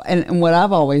what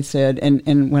I've always said,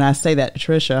 and when I say that to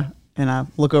Tricia and I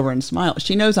look over and smile,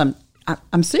 she knows I'm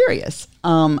serious.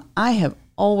 I have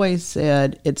always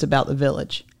said it's about the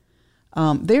village.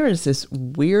 There is this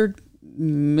weird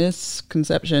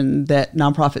misconception that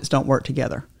nonprofits don't work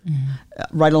together.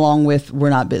 Right along with, we're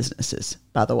not businesses,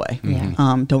 by the way.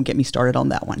 Don't get me started on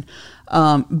that one.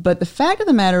 But the fact of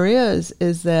the matter is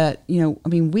that,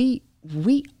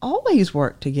 we always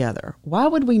work together. Why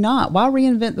would we not? Why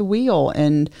reinvent the wheel?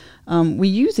 And we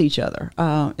use each other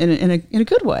in a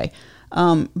good way.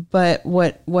 But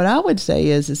what I would say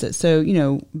is that,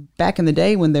 so, back in the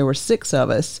day when there were 6 of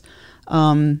us,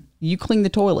 you clean the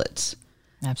toilets.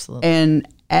 Absolutely. And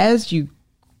as you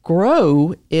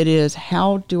grow, it is,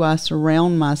 how do I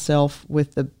surround myself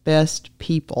with the best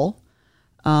people?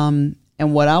 And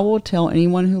what I will tell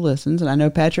anyone who listens, and I know,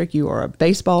 Patrick, you are a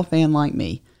baseball fan like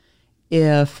me,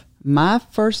 if my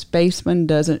first baseman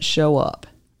doesn't show up,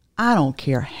 I don't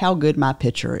care how good my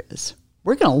pitcher is,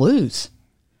 we're going to lose.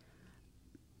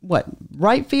 What,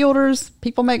 right fielders,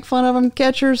 people make fun of them,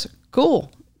 catchers,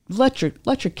 cool. Let your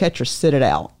catcher sit it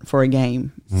out for a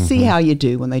game. Mm-hmm. See how you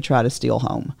do when they try to steal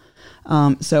home.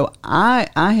 So I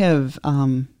have,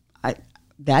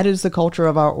 that is the culture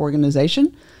of our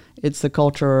organization. It's the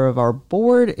culture of our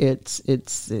board. It's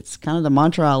kind of the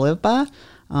mantra I live by.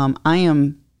 I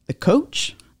am the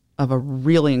coach of a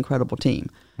really incredible team.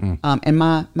 And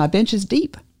my bench is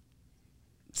deep.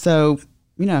 So,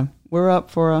 we're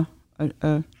up for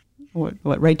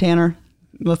what Ray Tanner,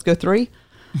 let's go 3.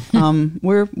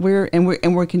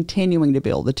 We're continuing to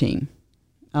build the team.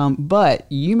 But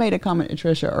you made a comment,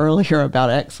 Tricia, earlier about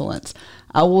excellence.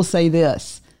 I will say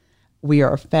this: we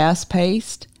are fast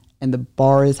paced and the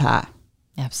bar is high.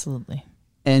 Absolutely.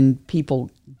 And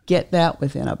people get that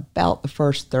within about the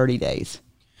first 30 days.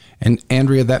 And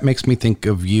Andrea, that makes me think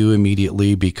of you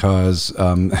immediately, because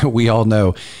we all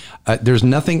know there's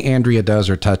nothing Andrea does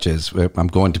or touches. I'm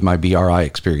going to my BRI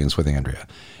experience with Andrea,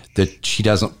 that she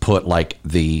doesn't put like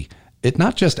it's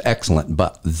not just excellent,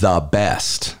 but the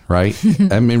best, right?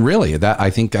 I mean, really, that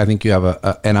I think you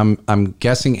have and I'm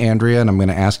guessing, Andrea, and I'm going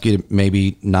to ask you to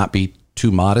maybe not be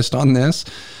too modest on this.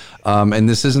 And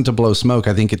this isn't to blow smoke.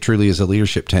 I think it truly is a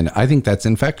leadership tenet. I think that's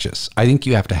infectious. I think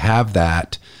you have to have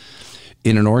that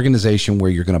in an organization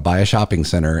where you're going to buy a shopping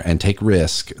center and take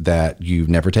risk that you've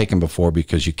never taken before,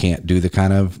 because you can't do the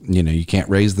kind of, you can't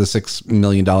raise the $6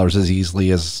 million as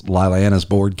easily as Lila Anna's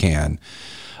board can.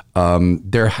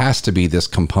 There has to be this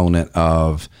component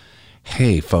of,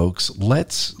 hey, folks,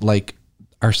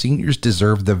 our seniors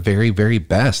deserve the very, very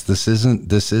best. This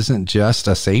isn't just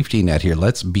a safety net here.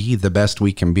 Let's be the best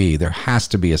we can be. There has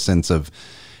to be a sense of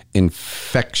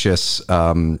infectious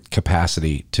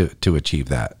capacity to achieve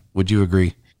that. Would you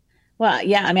agree? Well,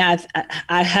 yeah. I mean,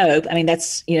 I hope. I mean,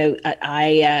 that's,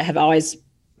 I have always,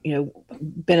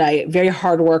 been a very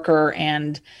hard worker,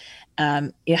 and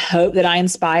you hope that I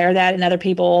inspire that in other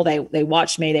people. They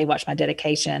watch me. They watch my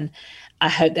dedication. I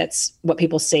hope that's what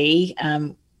people see.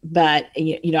 But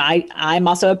I'm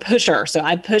also a pusher, so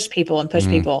I push people and push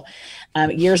people.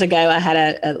 Years ago, I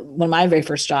had one of my very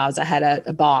first jobs. I had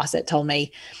a boss that told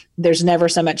me, "There's never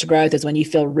so much growth as when you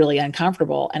feel really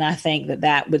uncomfortable." And I think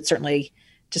that would certainly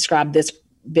describe this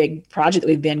big project that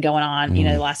we've been going on,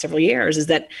 the last several years, is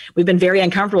that we've been very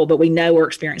uncomfortable, but we know we're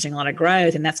experiencing a lot of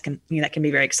growth, and that can be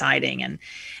very exciting. And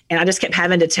I just kept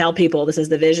having to tell people, this is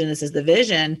the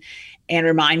vision, and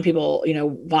remind people,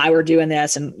 why we're doing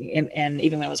this. And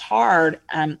even when it was hard,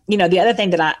 the other thing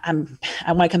that I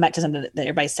want to come back to something that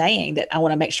everybody's saying, that I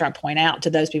want to make sure I point out to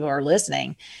those people who are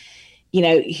listening.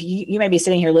 You may be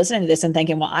sitting here listening to this and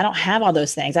thinking, well, I don't have all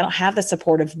those things. I don't have the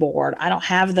supportive board. I don't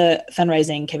have the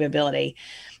fundraising capability.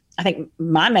 I think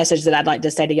my message that I'd like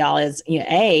to say to y'all is,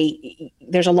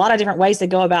 there's a lot of different ways to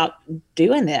go about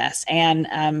doing this. And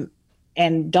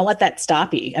don't let that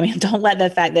stop you. I mean, don't let the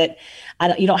fact that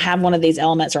you don't have one of these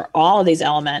elements or all of these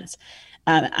elements.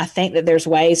 I think that there's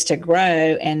ways to grow,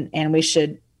 and we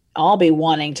should all be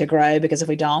wanting to grow, because if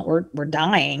we don't, we're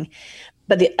dying.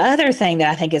 But the other thing that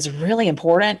I think is really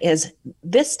important is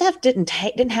this stuff didn't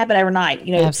happen overnight.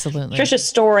 Absolutely. Trisha's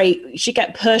story, she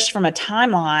got pushed from a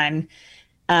timeline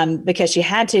because she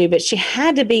had to, but she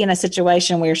had to be in a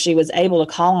situation where she was able to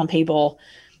call on people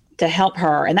to help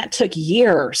her. And that took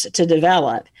years to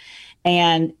develop.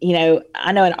 And,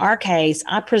 I know in our case,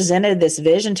 I presented this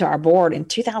vision to our board in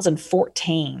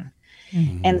 2014.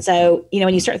 Mm-hmm. And so,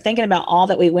 when you start thinking about all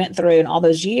that we went through in all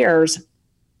those years,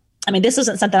 I mean, this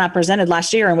isn't something I presented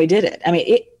last year and we did it. I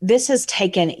mean, this has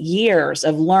taken years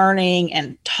of learning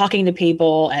and talking to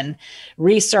people and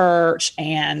research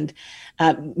and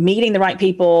meeting the right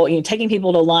people, taking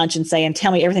people to lunch and saying,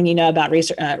 tell me everything you know about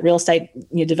research, real estate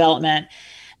development.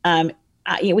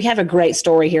 We have a great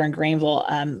story here in Greenville.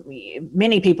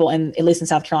 Many people, at least in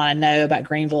South Carolina, know about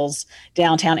Greenville's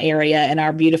downtown area and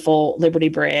our beautiful Liberty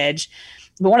Bridge.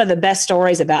 But one of the best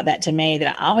stories about that to me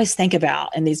that I always think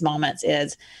about in these moments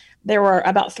is there were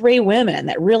about 3 women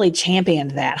that really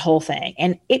championed that whole thing.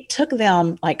 And it took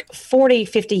them like 40,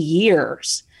 50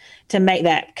 years to make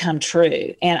that come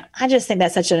true. And I just think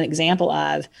that's such an example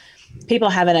of people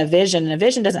having a vision, and a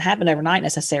vision doesn't happen overnight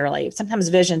necessarily. Sometimes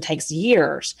vision takes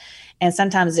years, and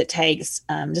sometimes it takes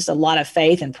just a lot of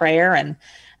faith and prayer and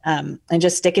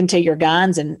just sticking to your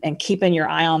guns and keeping your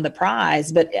eye on the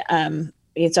prize. But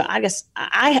so I guess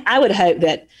I would hope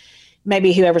that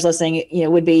maybe whoever's listening,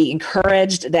 would be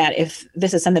encouraged that if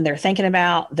this is something they're thinking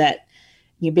about, that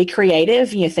you be creative,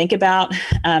 think about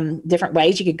different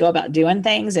ways you could go about doing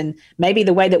things. And maybe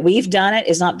the way that we've done it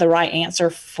is not the right answer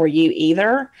for you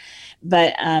either.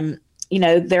 But,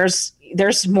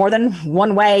 there's more than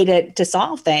one way to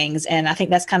solve things. And I think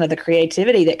that's kind of the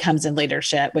creativity that comes in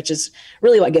leadership, which is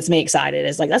really what gets me excited,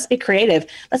 is like, let's be creative.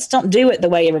 Let's don't do it the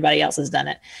way everybody else has done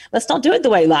it. Let's don't do it the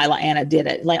way Lila Anna did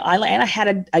it. Like Lila Anna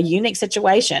had a unique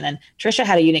situation, and Trisha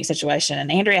had a unique situation, and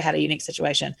Andrea had a unique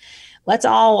situation. Let's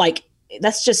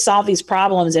just solve these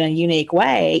problems in a unique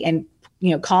way, and,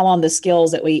 call on the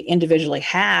skills that we individually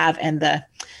have and the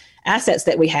assets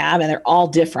that we have, and they're all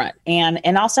different.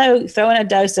 And also throw in a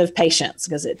dose of patience,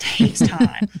 because it takes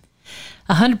time.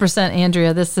 100%,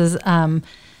 Andrea. This is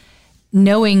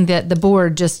knowing that the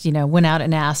board just, went out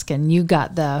and asked, and you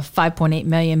got the $5.8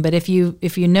 million. But if you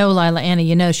know Lila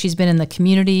Anna, she's been in the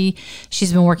community,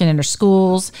 she's been working in her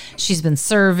schools, she's been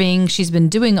serving, she's been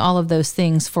doing all of those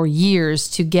things for years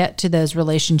to get to those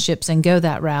relationships and go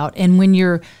that route. And when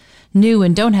you're new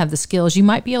and don't have the skills, you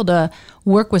might be able to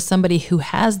work with somebody who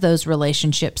has those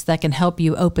relationships that can help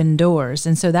you open doors.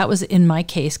 And so that was in my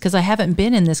case, because I haven't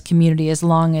been in this community as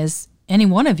long as any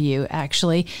one of you,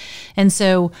 actually. And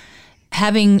so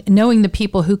knowing the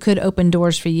people who could open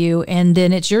doors for you, and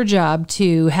then it's your job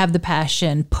to have the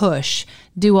passion, push,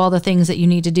 do all the things that you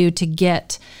need to do to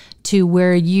get to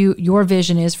where your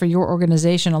vision is for your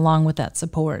organization, along with that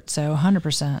support. So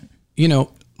 100%.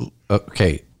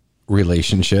 Okay.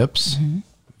 Relationships,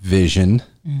 vision,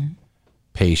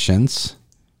 patience,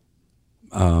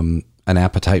 an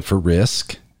appetite for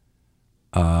risk,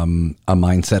 a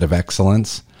mindset of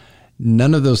excellence.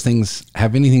 None of those things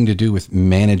have anything to do with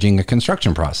managing a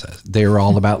construction process. They're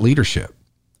all about leadership.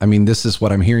 I mean, this is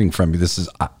what I'm hearing from you. This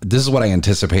is what I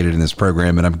anticipated in this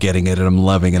program, and I'm getting it, and I'm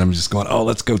loving it. I'm just going,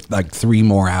 let's go like 3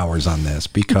 more hours on this,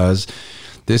 because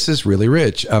this is really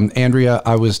rich. Andrea,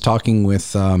 I was talking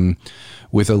with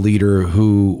a leader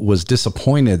who was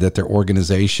disappointed that their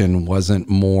organization wasn't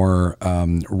more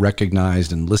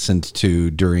recognized and listened to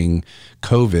during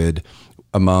COVID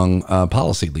among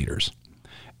policy leaders.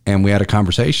 And we had a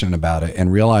conversation about it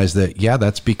and realized that,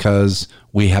 that's because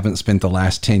we haven't spent the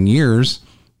last 10 years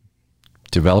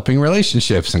developing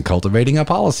relationships and cultivating a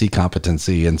policy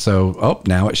competency. And so,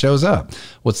 now it shows up.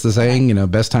 What's the saying?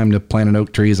 Best time to plant an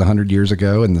oak tree is 100 years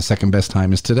ago, and the second best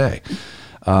time is today.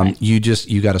 Right.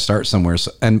 You got to start somewhere.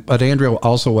 But Andrea,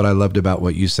 also what I loved about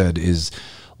what you said is,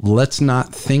 let's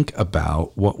not think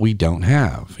about what we don't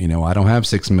have. I don't have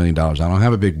 $6 million. I don't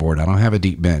have a big board. I don't have a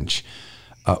deep bench.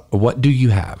 What do you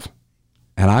have?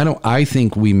 And I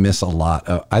think we miss a lot.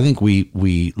 I think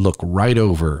we look right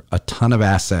over a ton of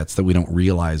assets that we don't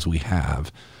realize we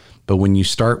have. But when you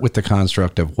start with the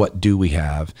construct of what do we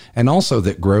have, and also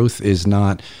that growth is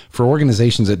not for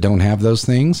organizations that don't have those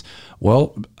things,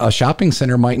 well, a shopping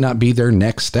center might not be their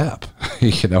next step.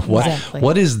 Exactly.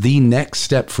 What is the next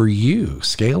step for you?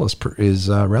 Scale is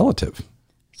relative.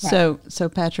 So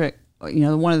Patrick,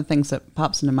 one of the things that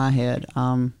pops into my head,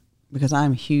 because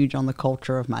I'm huge on the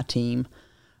culture of my team.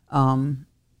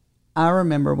 I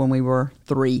remember when we were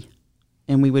 3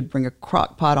 and we would bring a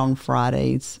crock pot on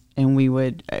Fridays, and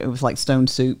it was like stone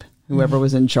soup. Whoever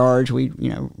was in charge, we,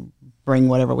 bring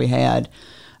whatever we had.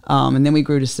 And then we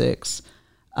grew to 6.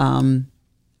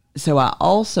 So I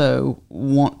also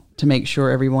want to make sure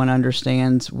everyone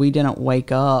understands we didn't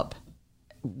wake up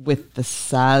with the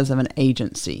size of an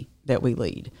agency that we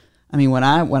lead. I mean, when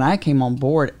I came on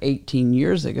board 18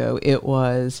 years ago, it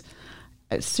was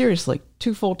seriously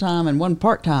 2 full-time and 1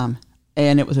 part-time.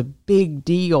 And it was a big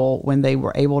deal when they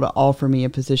were able to offer me a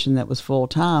position that was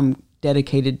full-time,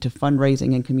 dedicated to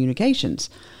fundraising and communications.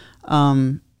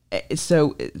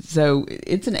 So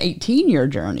it's an 18-year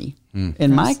journey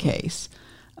in my case.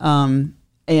 And,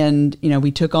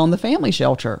 we took on the family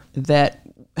shelter that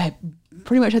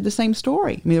pretty much had the same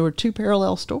story. I mean, there were 2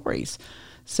 parallel stories.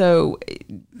 So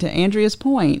to Andrea's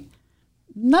point,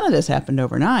 none of this happened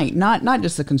overnight, not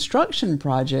just the construction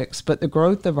projects, but the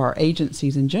growth of our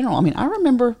agencies in general. I mean, I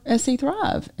remember SC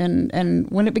Thrive and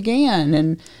when it began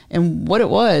and what it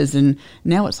was, and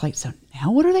now it's like, so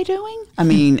now what are they doing? I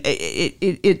mean,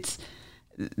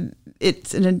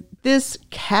 this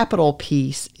capital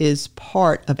piece is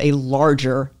part of a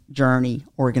larger journey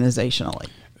organizationally.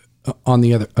 On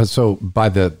the other, so by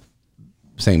the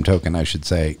same token, I should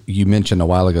say, you mentioned a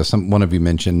while ago, one of you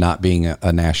mentioned not being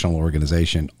a national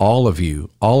organization. All of your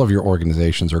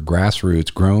organizations are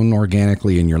grassroots, grown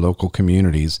organically in your local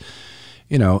communities.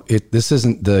 You know, this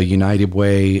isn't the United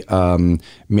Way,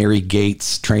 Mary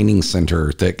Gates training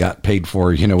center that got paid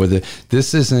for, you know,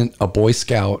 this isn't a Boy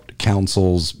Scout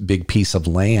Council's big piece of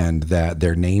land that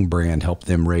their name brand helped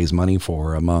them raise money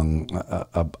for among,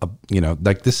 you know,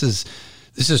 like this is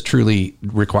truly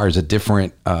requires a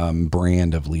different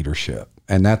brand of leadership.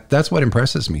 And that's what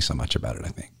impresses me so much about it, I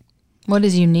think. What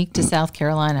is unique to South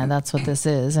Carolina? That's what this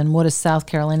is. And what is South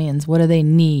Carolinians? What do they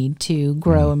need to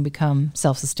grow and become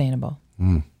self-sustainable?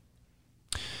 You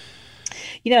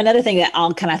know, another thing that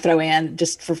I'll kind of throw in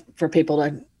just for people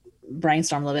to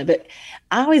brainstorm a little bit, but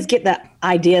I always get the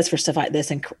ideas for stuff like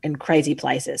this in crazy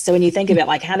places. So when you think about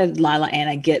like, how did Lila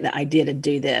Anna get the idea to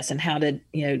do this, and how did,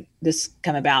 you know, this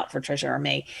come about for Trisha or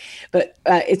me? But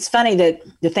it's funny that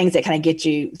the things that kind of get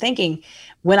you thinking.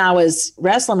 When I was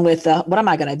wrestling with what am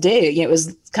I going to do? You know, it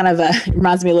was kind of it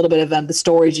reminds me a little bit of the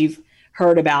stories you've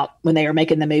heard about when they were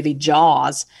making the movie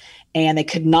Jaws, and they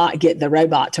could not get the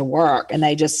robot to work, and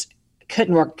they just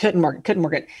couldn't work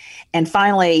it. And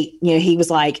finally, you know, he was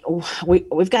like,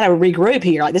 we've got to regroup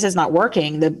here. Like, this is not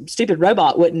working. The stupid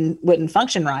robot wouldn't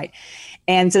function right.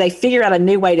 And so they figured out a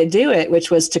new way to do it,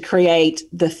 which was to create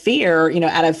the fear, you know,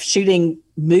 out of shooting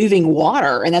moving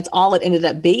water. And that's all it ended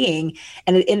up being.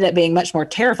 And it ended up being much more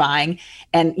terrifying.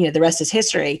 And, you know, the rest is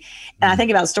history. And I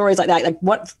think about stories like that, like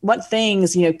what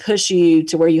things, you know, push you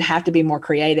to where you have to be more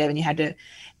creative and you have to,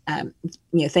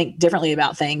 you know, think differently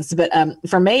about things. But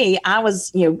for me, I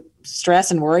was, you know, stressed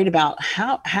and worried about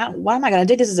what am I going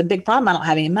to do? This is a big problem. I don't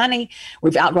have any money.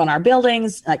 We've outgrown our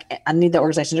buildings. Like, I need the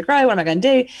organization to grow. What am I going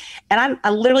to do? And I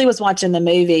literally was watching the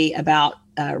movie about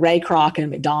Ray Kroc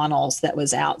and McDonald's that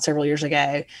was out several years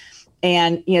ago.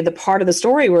 And, you know, the part of the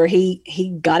story where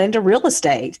he got into real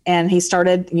estate and he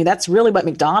started, you know, that's really what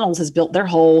McDonald's has built their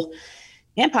whole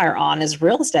empire on, is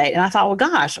real estate. And I thought, well,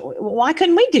 gosh, why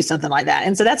couldn't we do something like that?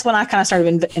 And so that's when I kind of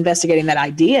started investigating that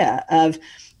idea of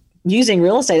using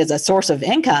real estate as a source of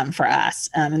income for us.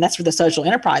 And that's where the social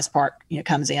enterprise part, you know,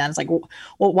 comes in. It's like, well,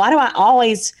 why do I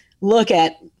always look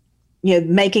at, you know,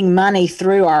 making money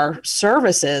through our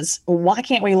services? Why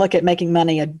can't we look at making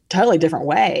money a totally different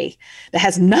way that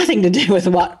has nothing to do with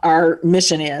what our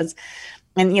mission is?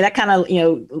 And, you know, that kind of, you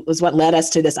know, was what led us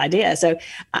to this idea. So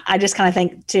I just kind of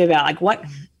think too about like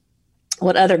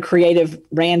what other creative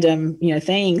random, you know,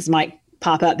 things might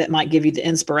pop up that might give you the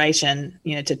inspiration,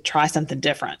 you know, to try something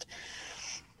different.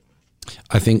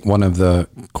 I think one of the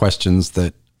questions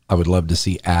that I would love to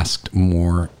see asked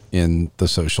more in the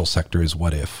social sector is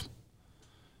what if?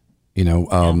 You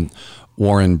know,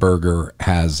 Warren Berger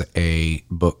has a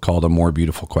book called A More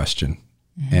Beautiful Question.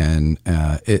 And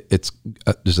it's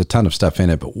there's a ton of stuff in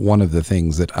it, but one of the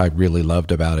things that I really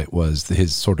loved about it was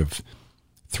his sort of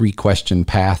 3-question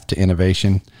path to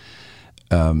innovation,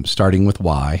 starting with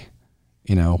why.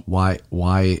 You know,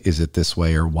 why is it this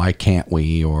way, or why can't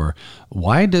we, or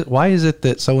why is it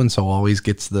that so and so always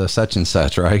gets the such and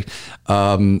such, right?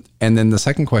 And then the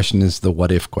second question is the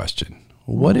what if question.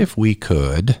 What if we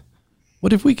could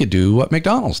do what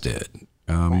McDonald's did?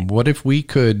 Right. What if we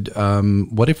could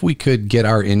get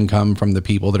our income from the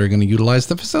people that are going to utilize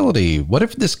the facility? What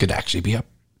if this could actually be a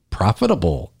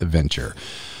profitable venture?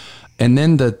 And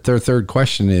then the third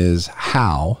question is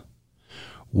how,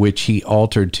 which he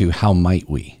altered to how might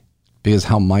we? Because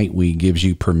how might we gives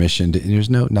you permission to, there's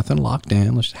nothing locked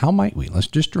down. How might we? Let's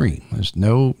just dream. There's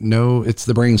no, it's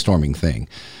the brainstorming thing.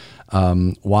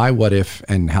 Why, what if,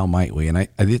 and how might we? And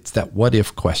it's that what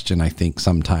if question, I think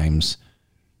sometimes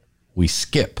we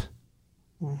skip,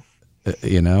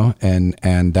 you know,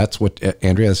 and that's what,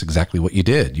 Andrea, that's exactly what you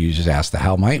did. You just asked the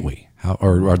how might we,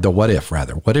 or the what if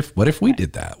rather. What if we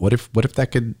did that? What if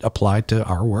that could apply to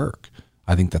our work?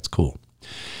 I think that's cool.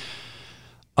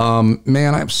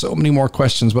 Man, I have so many more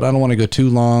questions, but I don't want to go too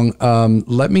long.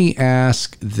 Let me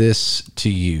ask this to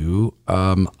you.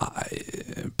 I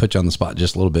put you on the spot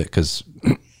just a little bit because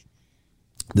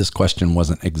this question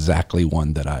wasn't exactly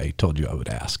one that I told you I would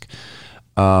ask.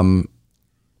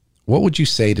 What would you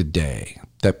say today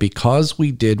that because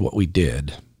we did what we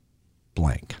did,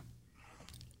 blank,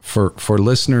 for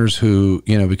listeners who,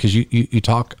 you know, because you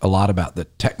talk a lot about the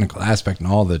technical aspect and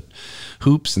all the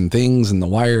hoops and things and the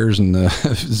wires and the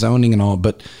zoning and all,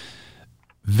 but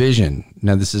vision.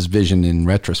 Now this is vision in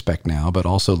retrospect now, but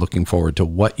also looking forward to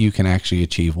what you can actually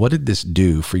achieve. What did this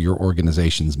do for your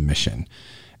organization's mission?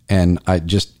 And I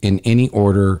just, in any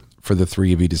order for the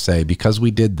three of you to say, because we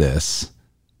did this,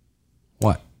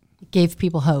 what? Gave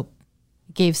people hope.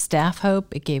 It gave staff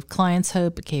hope. It gave clients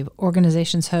hope. It gave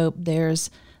organizations hope. There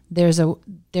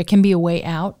can be a way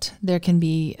out. There can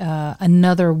be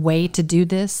another way to do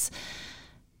this.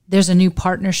 There's a new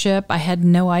partnership. I had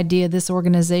no idea this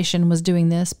organization was doing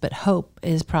this, but hope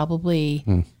is probably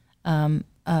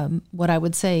what I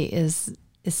would say is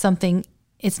something.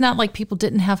 It's not like people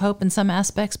didn't have hope in some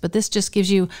aspects, but this just gives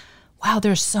you, wow,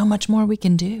 there's so much more we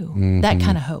can do. That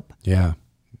kind of hope. Yeah,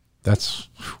 it's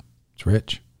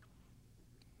rich.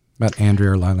 About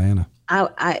Andrea or Lila-Anna?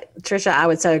 Tricia, I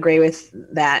would so agree with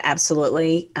that.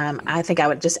 Absolutely. I think I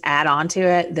would just add on to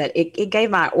it that it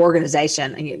gave my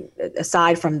organization,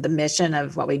 aside from the mission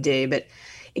of what we do, but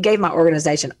it gave my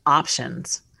organization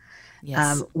options,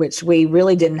 yes. Which we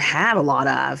really didn't have a lot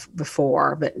of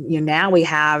before. But now we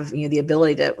have the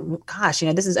ability to,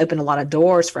 this has opened a lot of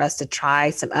doors for us to try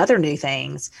some other new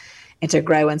things and to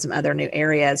grow in some other new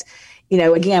areas.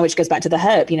 Again, which goes back to the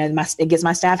hope. It gives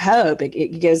my staff hope.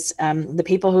 It gives the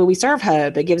people who we serve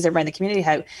hope. It gives everybody in the community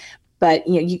hope. But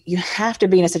you have to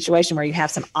be in a situation where you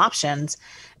have some options,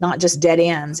 not just dead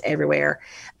ends everywhere.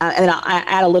 And I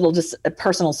add just a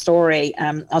personal story.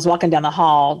 I was walking down the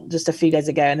hall just a few days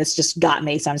ago, and this just got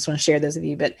me. So I just want to share this with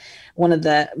you. But one of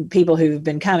the people who've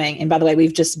been coming, and by the way,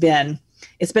 it's been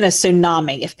a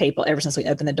tsunami of people ever since we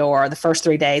opened the door. The first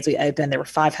 3 days we opened, there were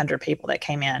 500 people that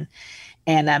came in.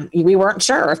 And we weren't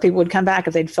sure if people would come back,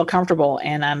 if they'd feel comfortable.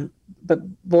 And but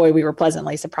boy, we were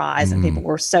pleasantly surprised, and people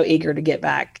were so eager to get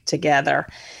back together.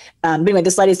 But anyway,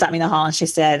 this lady stopped me in the hall, and she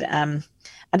said,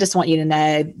 "I just want you to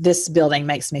know this building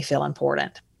makes me feel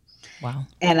important." Wow!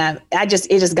 And it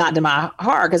just got to my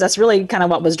heart, because that's really kind of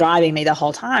what was driving me the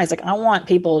whole time. It's like I want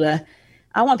people to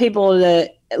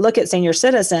look at senior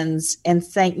citizens and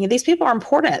think, these people are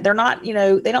important. They're not,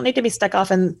 they don't need to be stuck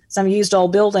off in some used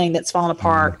old building that's fallen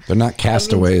apart. They're not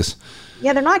castaways.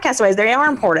 Yeah, they're not castaways. They are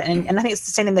important. And I think it's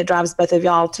the same thing that drives both of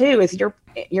y'all too. Is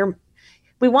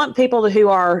we want people who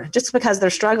are, just because they're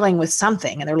struggling with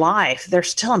something in their life, they're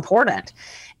still important.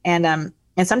 And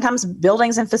sometimes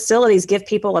buildings and facilities give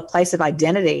people a place of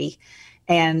identity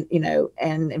and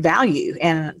value.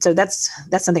 And so that's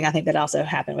something I think that also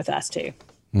happened with us too.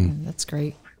 That's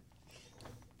great.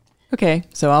 Okay,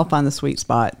 so I'll find the sweet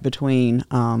spot between,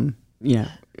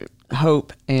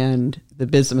 hope and the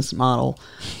business model.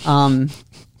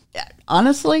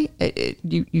 Honestly,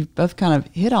 you both kind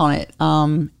of hit on it.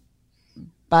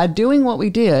 By doing what we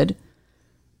did,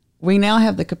 we now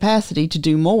have the capacity to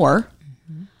do more.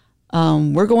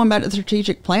 Mm-hmm. We're going back to the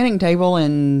strategic planning table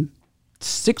in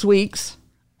 6 weeks,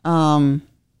 and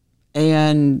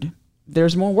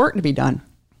there's more work to be done.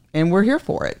 And we're here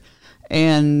for it.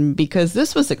 And because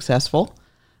this was successful,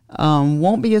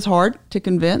 won't be as hard to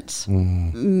convince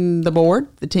the board,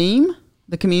 the team,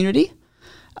 the community.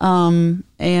 And,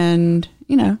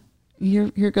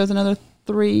 here goes another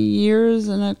 3 years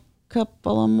and a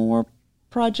couple of more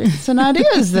projects and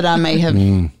ideas that I may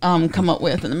have come up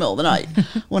with in the middle of the night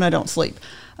when I don't sleep.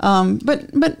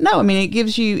 But no, I mean, it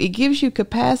gives you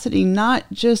capacity, not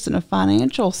just in a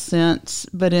financial sense,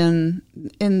 but in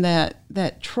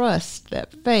that trust,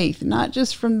 that faith, not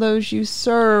just from those you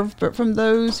serve, but from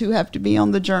those who have to be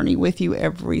on the journey with you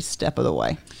every step of the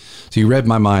way. So you read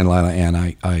my mind, Lila, and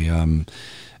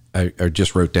I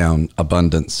just wrote down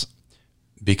abundance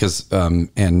because,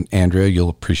 and Andrea, you'll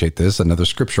appreciate this, another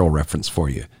scriptural reference for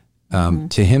you.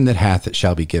 To him that hath, it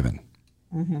shall be given.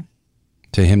 Mm-hmm.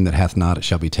 To him that hath not, it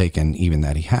shall be taken, even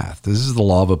that he hath. This is the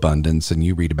law of abundance, and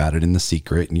you read about it in The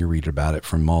Secret, and you read about it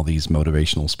from all these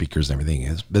motivational speakers and everything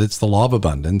is. But it's the law of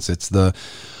abundance. It's the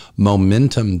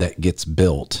momentum that gets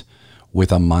built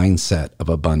with a mindset of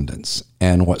abundance.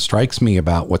 And what strikes me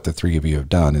about what the three of you have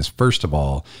done is, first of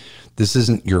all, this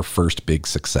isn't your first big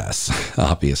success,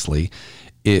 obviously.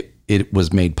 It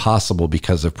was made possible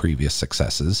because of previous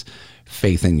successes.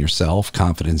 Faith in yourself,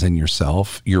 confidence in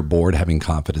yourself, your board having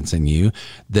confidence in you.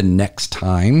 The next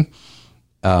time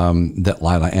that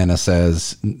Lila-Anna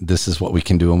says, this is what we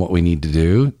can do and what we need to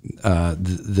do,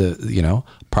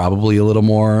 probably a little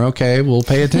more, okay, we'll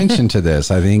pay attention to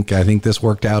this. I think this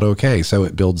worked out okay. So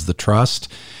it builds the trust.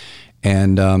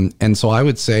 And so I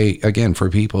would say, again, for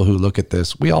people who look at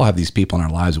this, we all have these people in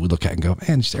our lives that we look at and go,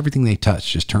 man, just everything they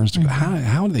touch just turns to,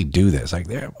 how do they do this? Like,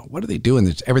 what are they doing?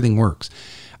 Everything works.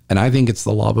 And I think it's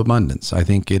the law of abundance. I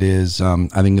think it is. I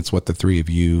think it's what the three of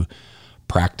you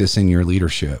practice in your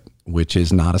leadership, which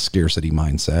is not a scarcity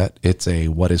mindset. It's a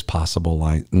what is possible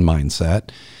mindset.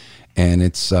 And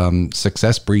it's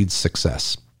success breeds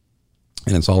success.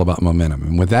 And it's all about momentum.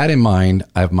 And with that in mind,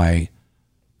 I have my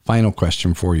final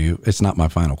question for you. It's not my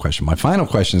final question. My final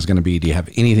question is going to be, do you have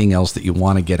anything else that you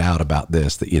want to get out about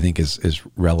this that you think is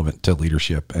relevant to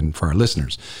leadership and for our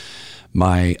listeners?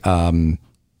 My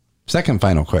second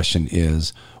final question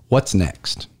is, what's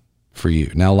next for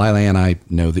you? Now, Lila and I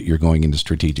know that you're going into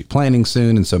strategic planning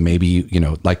soon. And so maybe,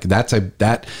 like that's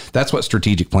what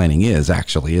strategic planning is,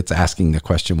 actually. It's asking the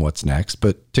question, what's next?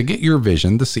 But to get your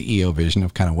vision, the CEO vision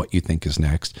of kind of what you think is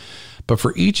next. But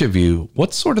for each of you,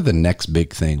 what's sort of the next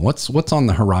big thing? What's on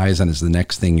the horizon is the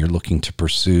next thing you're looking to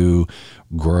pursue,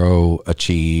 grow,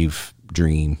 achieve,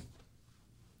 dream?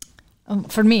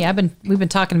 For me, we've been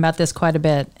talking about this quite a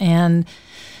bit, and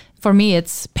for me,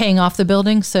 it's paying off the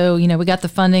building. So, we got the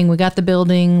funding, we got the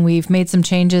building, we've made some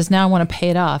changes. Now I want to pay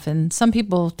it off. And some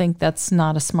people think that's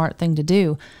not a smart thing to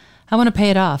do. I want to pay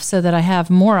it off so that I have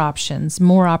more options,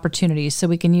 more opportunities, so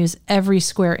we can use every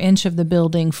square inch of the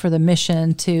building for the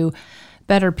mission to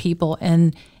better people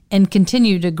and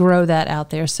continue to grow that out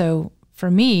there. So for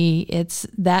me, it's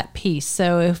that piece.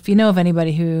 So if you know of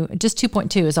anybody who, just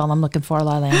 2.2 is all I'm looking for,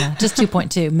 Lila. Just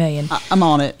 2.2 million. I'm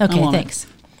on it. Okay, thanks.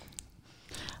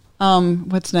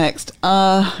 What's next?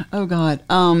 Oh God.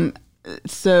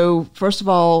 So first of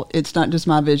all, it's not just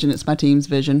my vision, it's my team's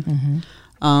vision.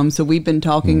 So we've been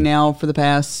talking now for the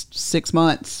past 6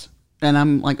 months, and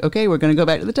I'm like, okay, we're going to go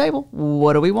back to the table.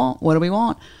 What do we want? What do we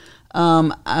want?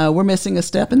 We're missing a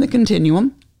step in the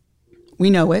continuum. We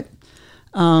know it.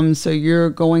 So you're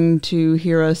going to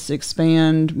hear us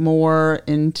expand more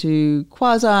into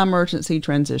quasi-emergency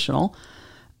transitional.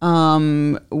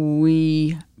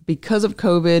 We, because of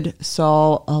COVID,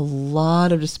 saw a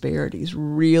lot of disparities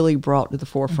really brought to the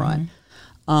forefront.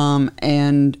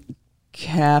 And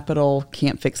capital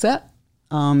can't fix that.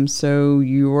 So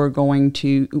you are going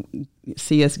to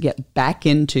see us get back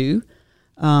into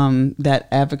that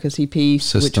advocacy piece,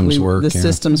 systems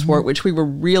work, which we were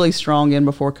really strong in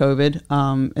before COVID.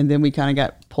 And then we kind of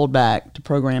got pulled back to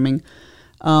programming.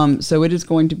 So it is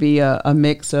going to be a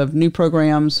mix of new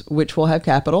programs, which will have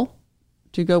capital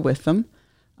to go with them.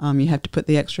 You have to put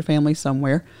the extra family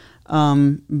somewhere.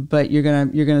 But you're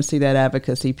gonna see that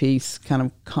advocacy piece kind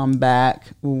of come back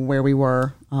where we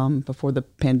were before the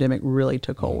pandemic really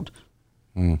took hold.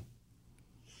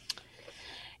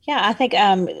 Yeah, I think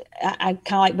I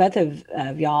kind of like both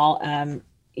of y'all.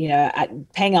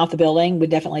 Paying off the building would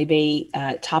definitely be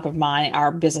top of mind.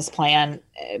 Our business plan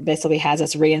basically has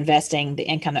us reinvesting the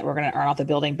income that we're going to earn off the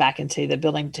building back into the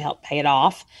building to help pay it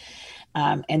off.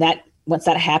 And that once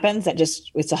that happens,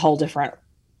 it's a whole different.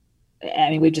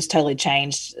 I mean, we've just totally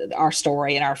changed our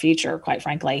story and our future, quite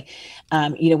frankly.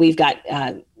 We've got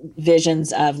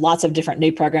visions of lots of different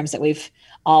new programs that we've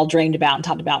all dreamed about and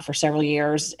talked about for several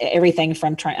years. Everything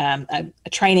from a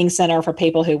training center for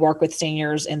people who work with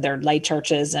seniors in their lay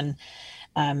churches and,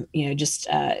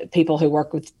 people who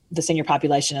work with the senior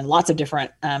population in lots of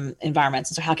different environments.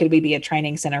 And so how could we be a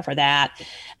training center for that?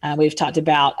 We've talked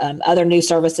about other new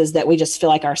services that we just feel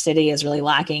like our city is really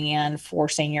lacking in for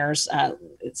seniors,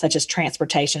 such as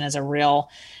transportation is a real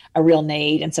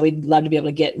need. And so we'd love to be able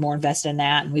to get more invested in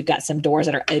that. And we've got some doors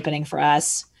that are opening for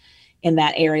us in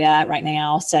that area right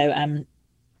now. So,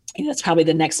 it's probably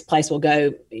the next place we'll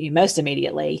go most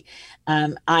immediately.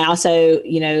 I also,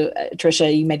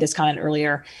 Tricia, you made this comment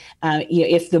earlier,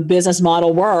 if the business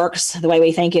model works the way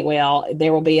we think it will,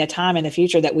 there will be a time in the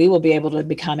future that we will be able to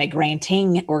become a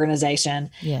granting organization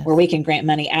where we can grant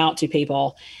money out to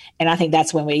people. And I think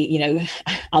that's when we,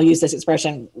 I'll use this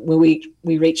expression, when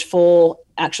we reach full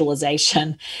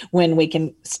actualization, when we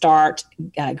can start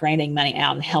granting money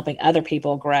out and helping other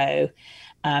people grow.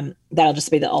 That'll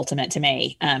just be the ultimate to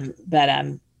me.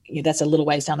 But that's a little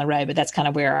ways down the road, but that's kind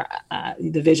of where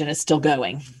the vision is still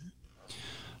going.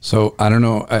 So I don't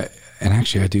know. And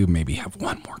actually I do maybe have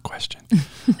one more question.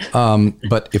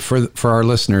 But if for our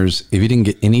listeners, if you didn't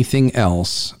get anything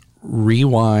else,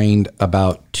 rewind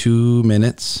about 2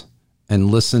 minutes and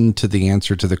listen to the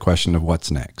answer to the question of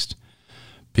what's next.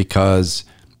 Because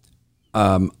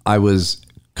I was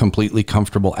completely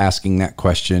comfortable asking that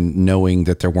question, knowing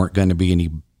that there weren't going to be any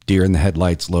deer in the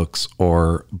headlights looks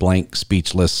or blank,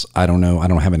 speechless. I don't know. I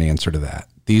don't have an answer to that.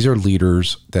 These are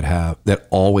leaders that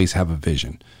always have a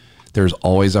vision. There's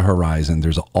always a horizon.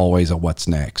 There's always a what's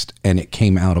next. And it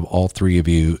came out of all three of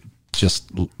you just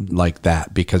like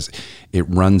that, because it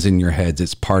runs in your heads.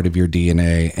 It's part of your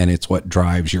DNA, and it's what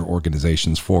drives your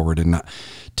organizations forward. And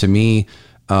to me,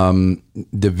 the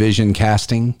vision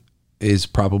casting is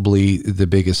probably the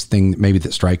biggest thing maybe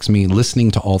that strikes me. Listening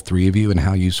to all three of you and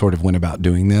how you sort of went about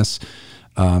doing this,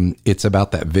 it's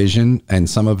about that vision. And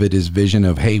some of it is vision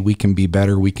of, hey, we can be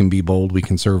better, we can be bold, we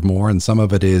can serve more. And some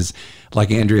of it is, like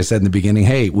Andrea said in the beginning,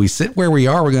 hey, we sit where we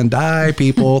are, we're going to die,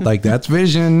 people. Like, that's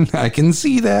vision. I can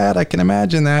see that. I can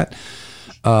imagine that.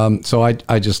 So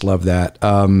I just love that.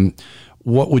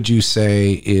 what would you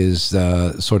say is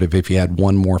sort of, if you had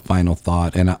one more final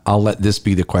thought, and I'll let this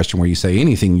be the question where you say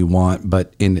anything you want,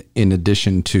 but in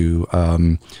addition to,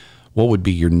 what would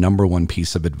be your number one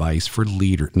piece of advice for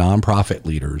nonprofit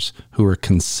leaders who are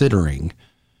considering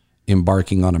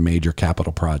embarking on a major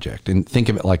capital project? And think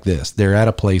of it like this. They're at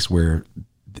a place where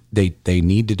they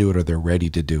need to do it, or they're ready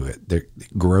to do it. Their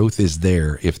growth is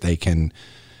there if they can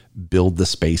build the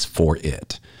space for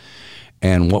it.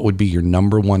 And what would be your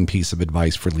number one piece of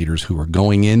advice for leaders who are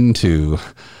going into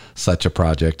such a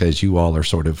project as you all are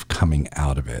sort of coming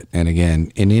out of it? And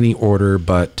again, in any order,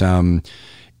 but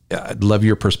I'd love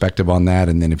your perspective on that.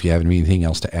 And then if you have anything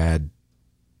else to add,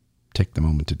 take the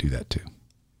moment to do that too.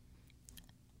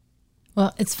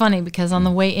 Well, it's funny because on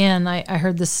the way in, I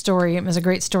heard this story. It was a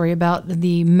great story about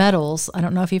the medals. I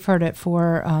don't know if you've heard it,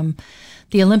 for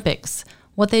the Olympics.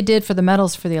 What they did for the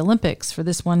medals for the Olympics, for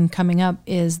this one coming up,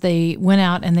 is they went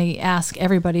out and they asked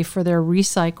everybody for their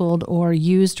recycled or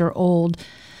used or old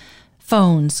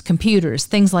phones, computers,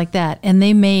 things like that. And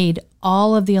they made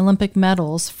all of the Olympic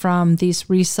medals from these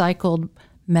recycled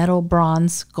metal,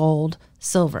 bronze, gold,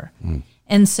 silver.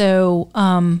 And so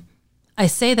I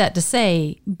say that to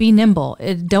say, be nimble.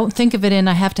 Don't think of it in,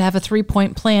 I have to have a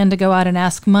 3-point plan to go out and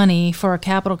ask money for a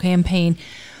capital campaign.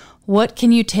 What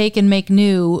can you take and make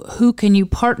new? Who can you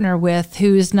partner with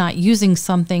who is not using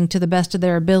something to the best of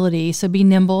their ability? So be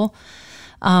nimble.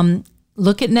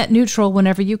 Look at net neutral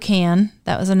whenever you can.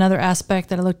 That was another aspect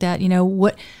that I looked at.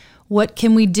 What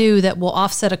can we do that will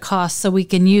offset a cost so we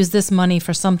can use this money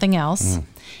for something else?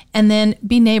 And then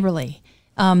be neighborly.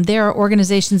 There are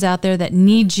organizations out there that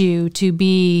need you to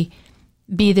be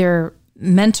their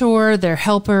mentor, their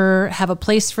helper, have a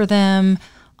place for them,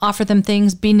 offer them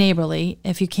things, be neighborly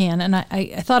if you can. And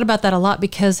I thought about that a lot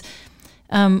because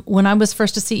when I was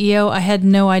first a CEO, I had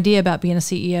no idea about being a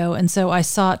CEO. And so I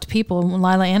sought people.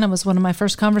 Lila Anna was one of my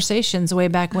first conversations way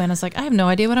back when. I was like, I have no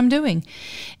idea what I'm doing.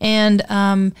 And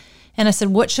I said,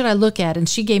 what should I look at? And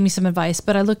she gave me some advice,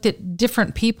 but I looked at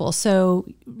different people. So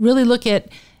really look at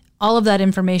all of that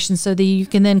information so that you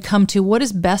can then come to what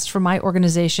is best for my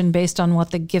organization based on what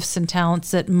the gifts and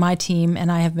talents that my team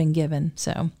and I have been given.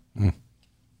 So.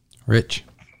 Rich.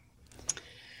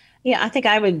 Yeah, I think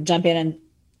I would jump in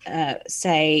and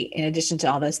say, in addition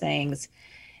to all those things,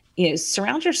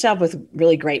 surround yourself with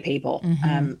really great people.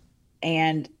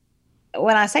 And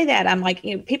when I say that, I'm like,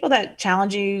 people that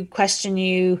challenge you, question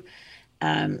you,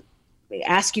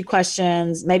 ask you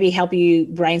questions, maybe help you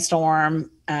brainstorm,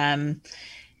 and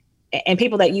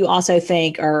people that you also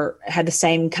think had the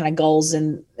same kind of goals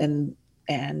and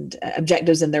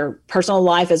objectives in their personal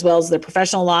life as well as their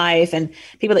professional life, and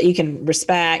people that you can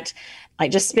respect.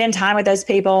 Like, just spend time with those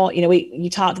people. You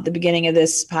talked at the beginning of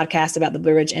this podcast about the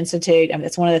Blue Ridge Institute. I mean,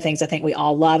 that's one of the things I think we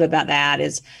all love about that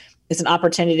is it's an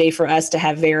opportunity for us to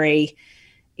have very,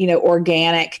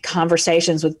 organic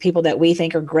conversations with people that we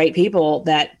think are great people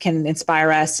that can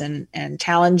inspire us and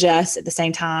challenge us at the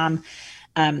same time.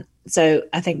 So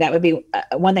I think that would be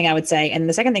one thing I would say. And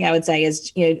the second thing I would say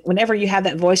is, whenever you have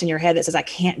that voice in your head that says, I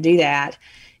can't do that,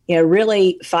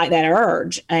 really fight that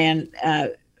urge. And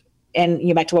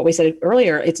back to what we said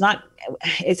earlier, it's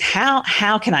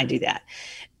how can I do that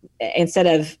instead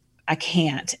of I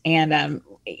can't. And,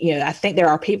 I think there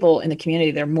are people in the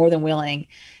community that are more than willing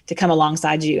to come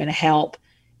alongside you and help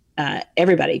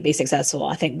everybody be successful.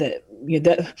 I think that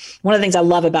one of the things I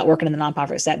love about working in the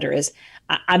nonprofit sector is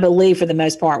I believe for the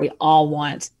most part, we all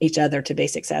want each other to be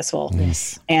successful.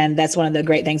 Yes. And that's one of the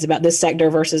great things about this sector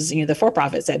versus, the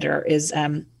for-profit sector is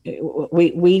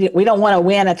we don't want to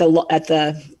win at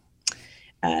the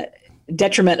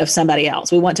detriment of somebody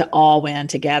else. We want to all win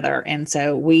together. And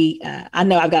so I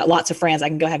know I've got lots of friends I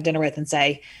can go have dinner with and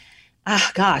say,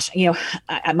 gosh,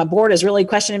 my board is really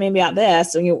questioning me about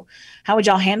this. So, how would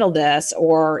y'all handle this?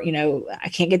 Or, I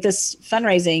can't get this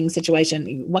fundraising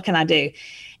situation. What can I do?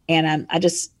 And I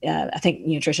think,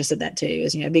 Tricia said that too,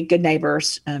 is, be good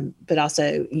neighbors, but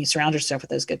also surround yourself with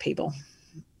those good people.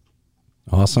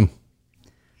 Awesome.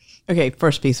 Okay.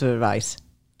 First piece of advice,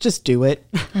 just do it.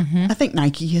 I think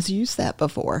Nike has used that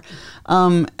before.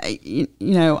 Have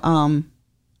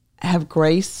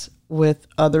grace with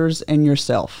others and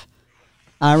yourself.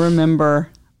 I remember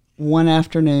one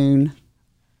afternoon,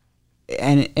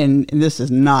 and this has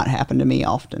not happened to me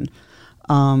often.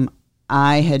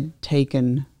 I had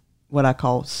taken what I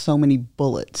call so many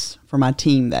bullets for my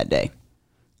team that day.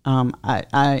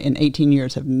 I in 18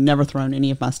 years have never thrown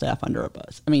any of my staff under a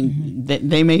bus. I mean,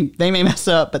 they may mess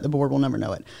up, but the board will never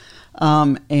know it.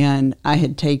 And I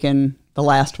had taken the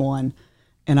last one,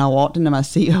 and I walked into my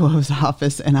COO's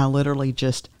office, and I literally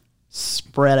just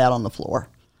spread out on the floor.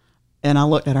 And I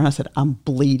looked at her and I said, I'm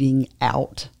bleeding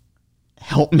out.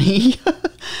 Help me.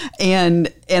 and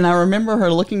I remember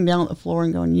her looking down at the floor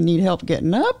and going, you need help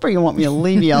getting up, or you want me to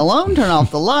leave you alone? Turn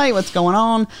off the light. What's going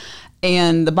on?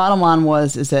 And the bottom line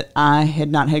is that I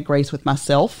had not had grace with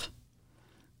myself.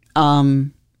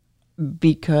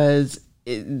 Because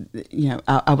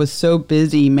I was so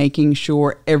busy making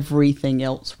sure everything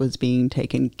else was being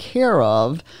taken care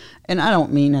of. And I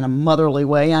don't mean in a motherly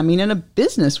way, I mean in a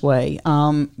business way.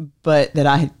 But that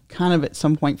I had kind of at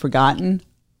some point forgotten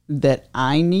that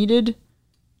I needed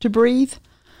to breathe.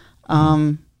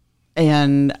 And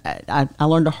I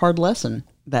learned a hard lesson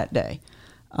that day.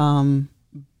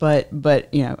 But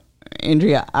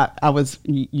Andrea,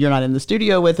 you're not in the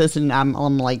studio with us, and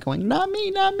I'm like going, not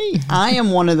me. I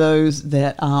am one of those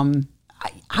that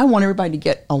I want everybody to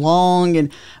get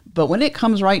along, but when it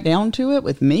comes right down to it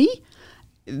with me,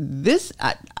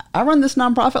 I run this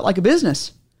nonprofit like a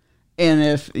business. And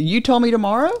if you told me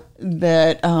tomorrow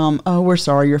that, we're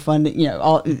sorry, you're funding,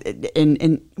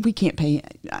 and we can't pay,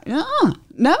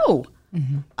 no.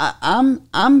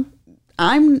 Mm-hmm.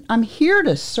 I'm here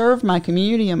to serve my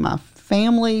community and my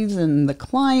families and the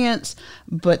clients,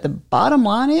 but the bottom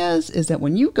line is that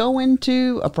when you go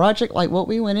into a project like what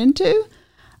we went into,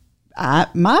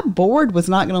 my board was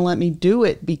not going to let me do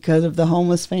it because of the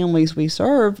homeless families we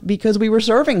serve, because we were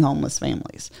serving homeless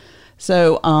families.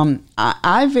 So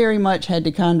I very much had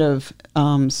to kind of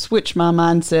switch my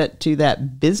mindset to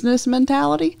that business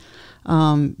mentality,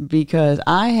 because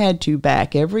I had to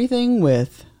back everything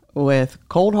with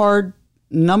cold hard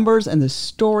numbers, and the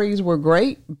stories were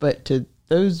great, but to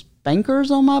those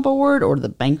bankers on my board or the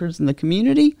bankers in the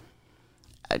community,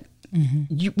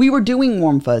 we were doing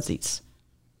warm fuzzies.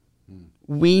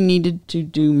 We needed to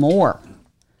do more.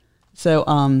 So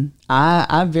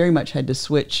I very much had to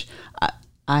switch.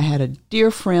 I had a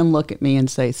dear friend look at me and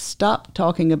say, stop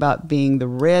talking about being the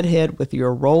redhead with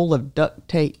your roll of duct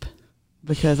tape,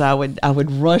 because I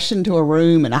would rush into a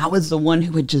room and I was the one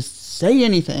who would just say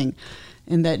anything.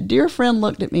 And that dear friend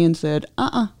looked at me and said,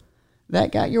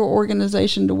 that got your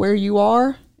organization to where you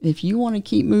are. If you want to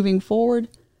keep moving forward,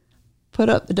 put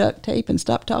up the duct tape and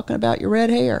stop talking about your red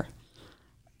hair.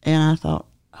 And I thought,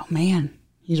 oh man,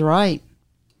 he's right.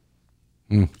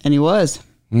 And he was.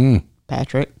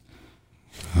 Patrick.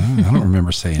 I don't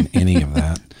remember saying any of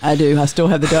that. I do. I still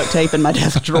have the duct tape in my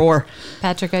desk drawer.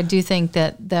 Patrick, I do think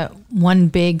that one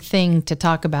big thing to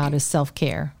talk about is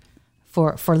self-care.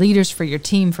 For leaders, for your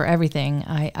team, for everything.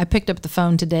 I picked up the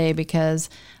phone today because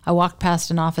I walked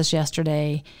past an office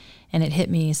yesterday and it hit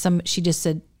me. She just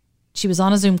said she was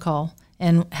on a Zoom call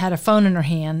and had a phone in her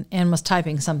hand and was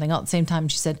typing something all at the same time.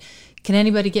 She said, can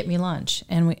anybody get me lunch?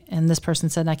 And this person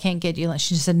said, I can't get you lunch.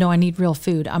 She just said, no, I need real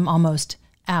food. I'm almost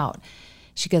out.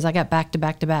 She goes, I got back to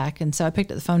back to back. And so I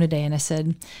picked up the phone today and I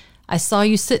said, I saw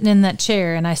you sitting in that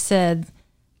chair, and I said,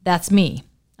 that's me.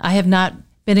 I have not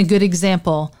been a good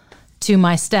example to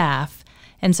my staff.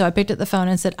 And so I picked up the phone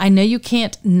and said, I know you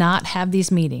can't not have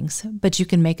these meetings, but you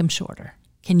can make them shorter.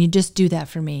 Can you just do that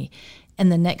for me?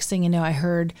 And the next thing you know, I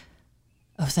heard,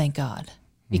 oh, thank God,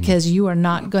 because you are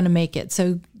not going to make it.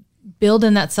 So build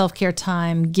in that self-care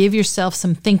time. Give yourself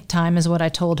some think time is what I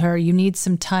told her. You need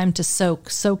some time to soak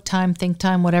time, think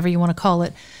time, whatever you want to call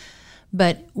it.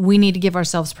 But we need to give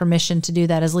ourselves permission to do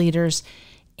that as leaders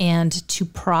and to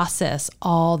process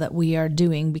all that we are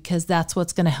doing, because that's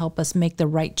what's going to help us make the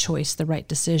right choice, the right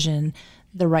decision,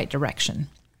 the right direction.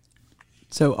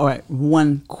 So, all right,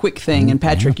 one quick thing, and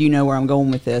Patrick, you know where I'm going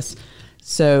with this.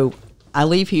 So I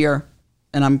leave here,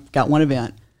 and I've got one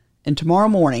event, and tomorrow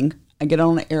morning I get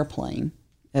on an airplane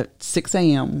at 6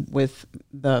 a.m.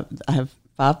 I have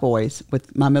 5 boys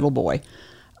with my middle boy,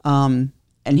 and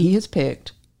he has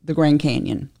picked the Grand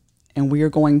Canyon, and we are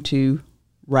going to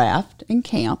raft and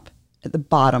camp at the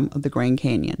bottom of the Grand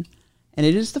Canyon. And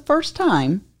it is the first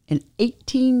time in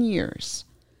 18 years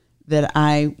that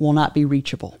I will not be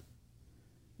reachable.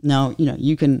 Now,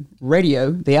 you can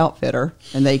radio the outfitter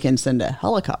and they can send a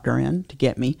helicopter in to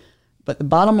get me. But the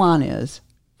bottom line is,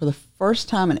 for the first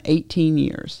time in 18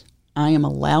 years, I am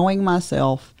allowing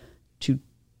myself to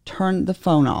turn the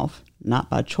phone off, not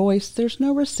by choice. There's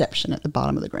no reception at the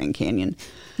bottom of the Grand Canyon.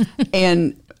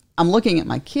 And I'm looking at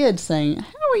my kid saying,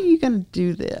 how are you going to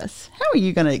do this? How are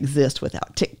you going to exist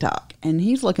without TikTok? And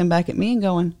he's looking back at me and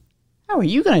going, how are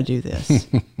you going to do this?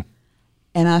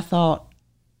 And I thought,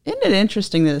 isn't it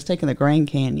interesting that it's taken the Grand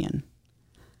Canyon?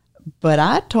 But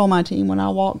I told my team when I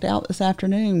walked out this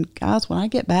afternoon, guys, when I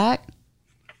get back,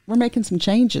 we're making some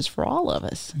changes for all of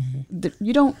us. Mm-hmm.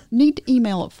 You don't need to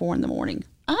email at 4 a.m.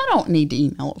 I don't need to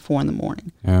email at 4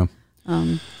 a.m. Yeah.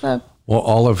 So Well,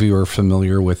 all of you are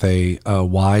familiar with a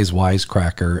wise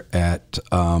wisecracker at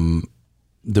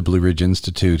the Blue Ridge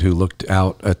Institute who looked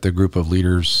out at the group of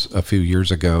leaders a few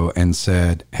years ago and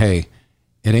said, hey,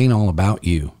 it ain't all about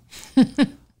you,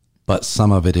 but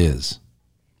some of it is.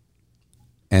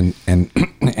 And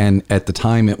at the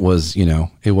time it was,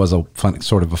 it was a fun,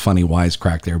 sort of a funny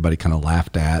wisecrack that everybody kind of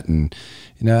laughed at, and,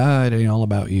 it ain't all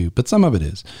about you, but some of it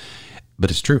is, but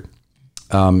it's true.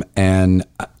 And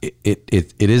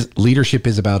it is, leadership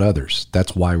is about others.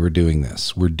 That's why we're doing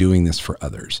this. We're doing this for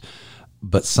others,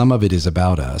 but some of it is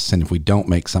about us. And if we don't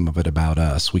make some of it about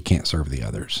us, we can't serve the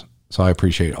others. So I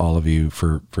appreciate all of you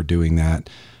for doing that.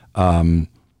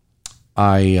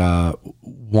 I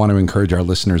want to encourage our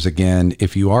listeners again,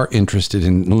 if you are interested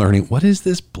in learning, what is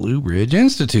this Blue Ridge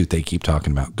Institute they keep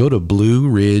talking about? Go to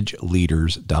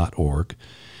blueridgeleaders.org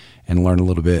and learn a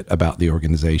little bit about the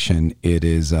organization. It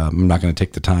is, I'm not going to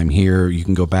take the time here. You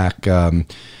can go back a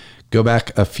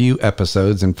few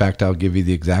episodes. In fact, I'll give you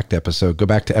the exact episode. Go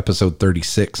back to episode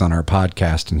 36 on our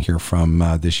podcast and hear from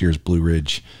this year's Blue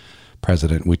Ridge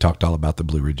president. We talked all about the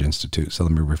Blue Ridge Institute. So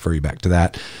let me refer you back to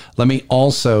that. Let me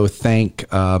also thank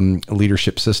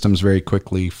Leadership Systems very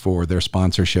quickly for their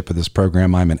sponsorship of this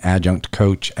program. I'm an adjunct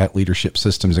coach at Leadership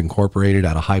Systems Incorporated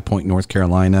out of High Point, North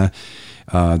Carolina.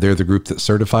 They're the group that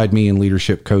certified me in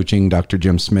leadership coaching. Dr.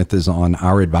 Jim Smith is on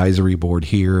our advisory board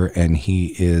here, and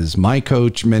he is my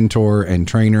coach, mentor, and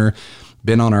trainer.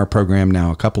 Been on our program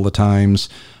now a couple of times.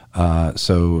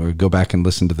 So go back and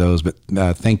listen to those. But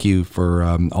thank you for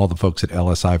all the folks at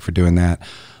LSI for doing that.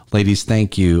 Ladies,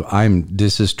 thank you.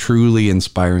 This is truly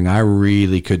inspiring. I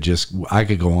really could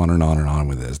go on and on and on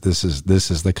with this. This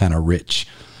is the kind of rich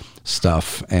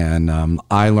stuff, and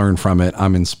I learn from it.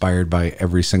 I'm inspired by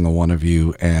every single one of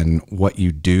you and what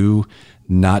you do,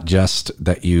 not just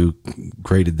that you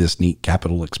created this neat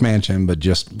capital expansion, but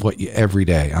just what you every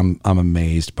day. I'm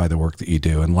amazed by the work that you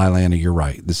do. And Lilana, you're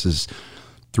right. This is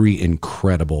 3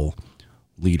 incredible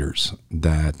leaders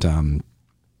that I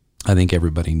think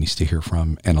everybody needs to hear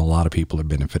from, and a lot of people are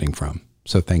benefiting from.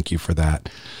 So thank you for that.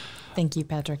 Thank you,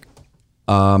 Patrick.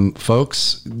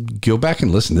 Folks, go back and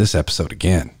listen to this episode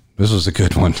again. This was a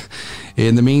good one.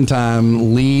 In the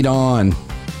meantime, lead on.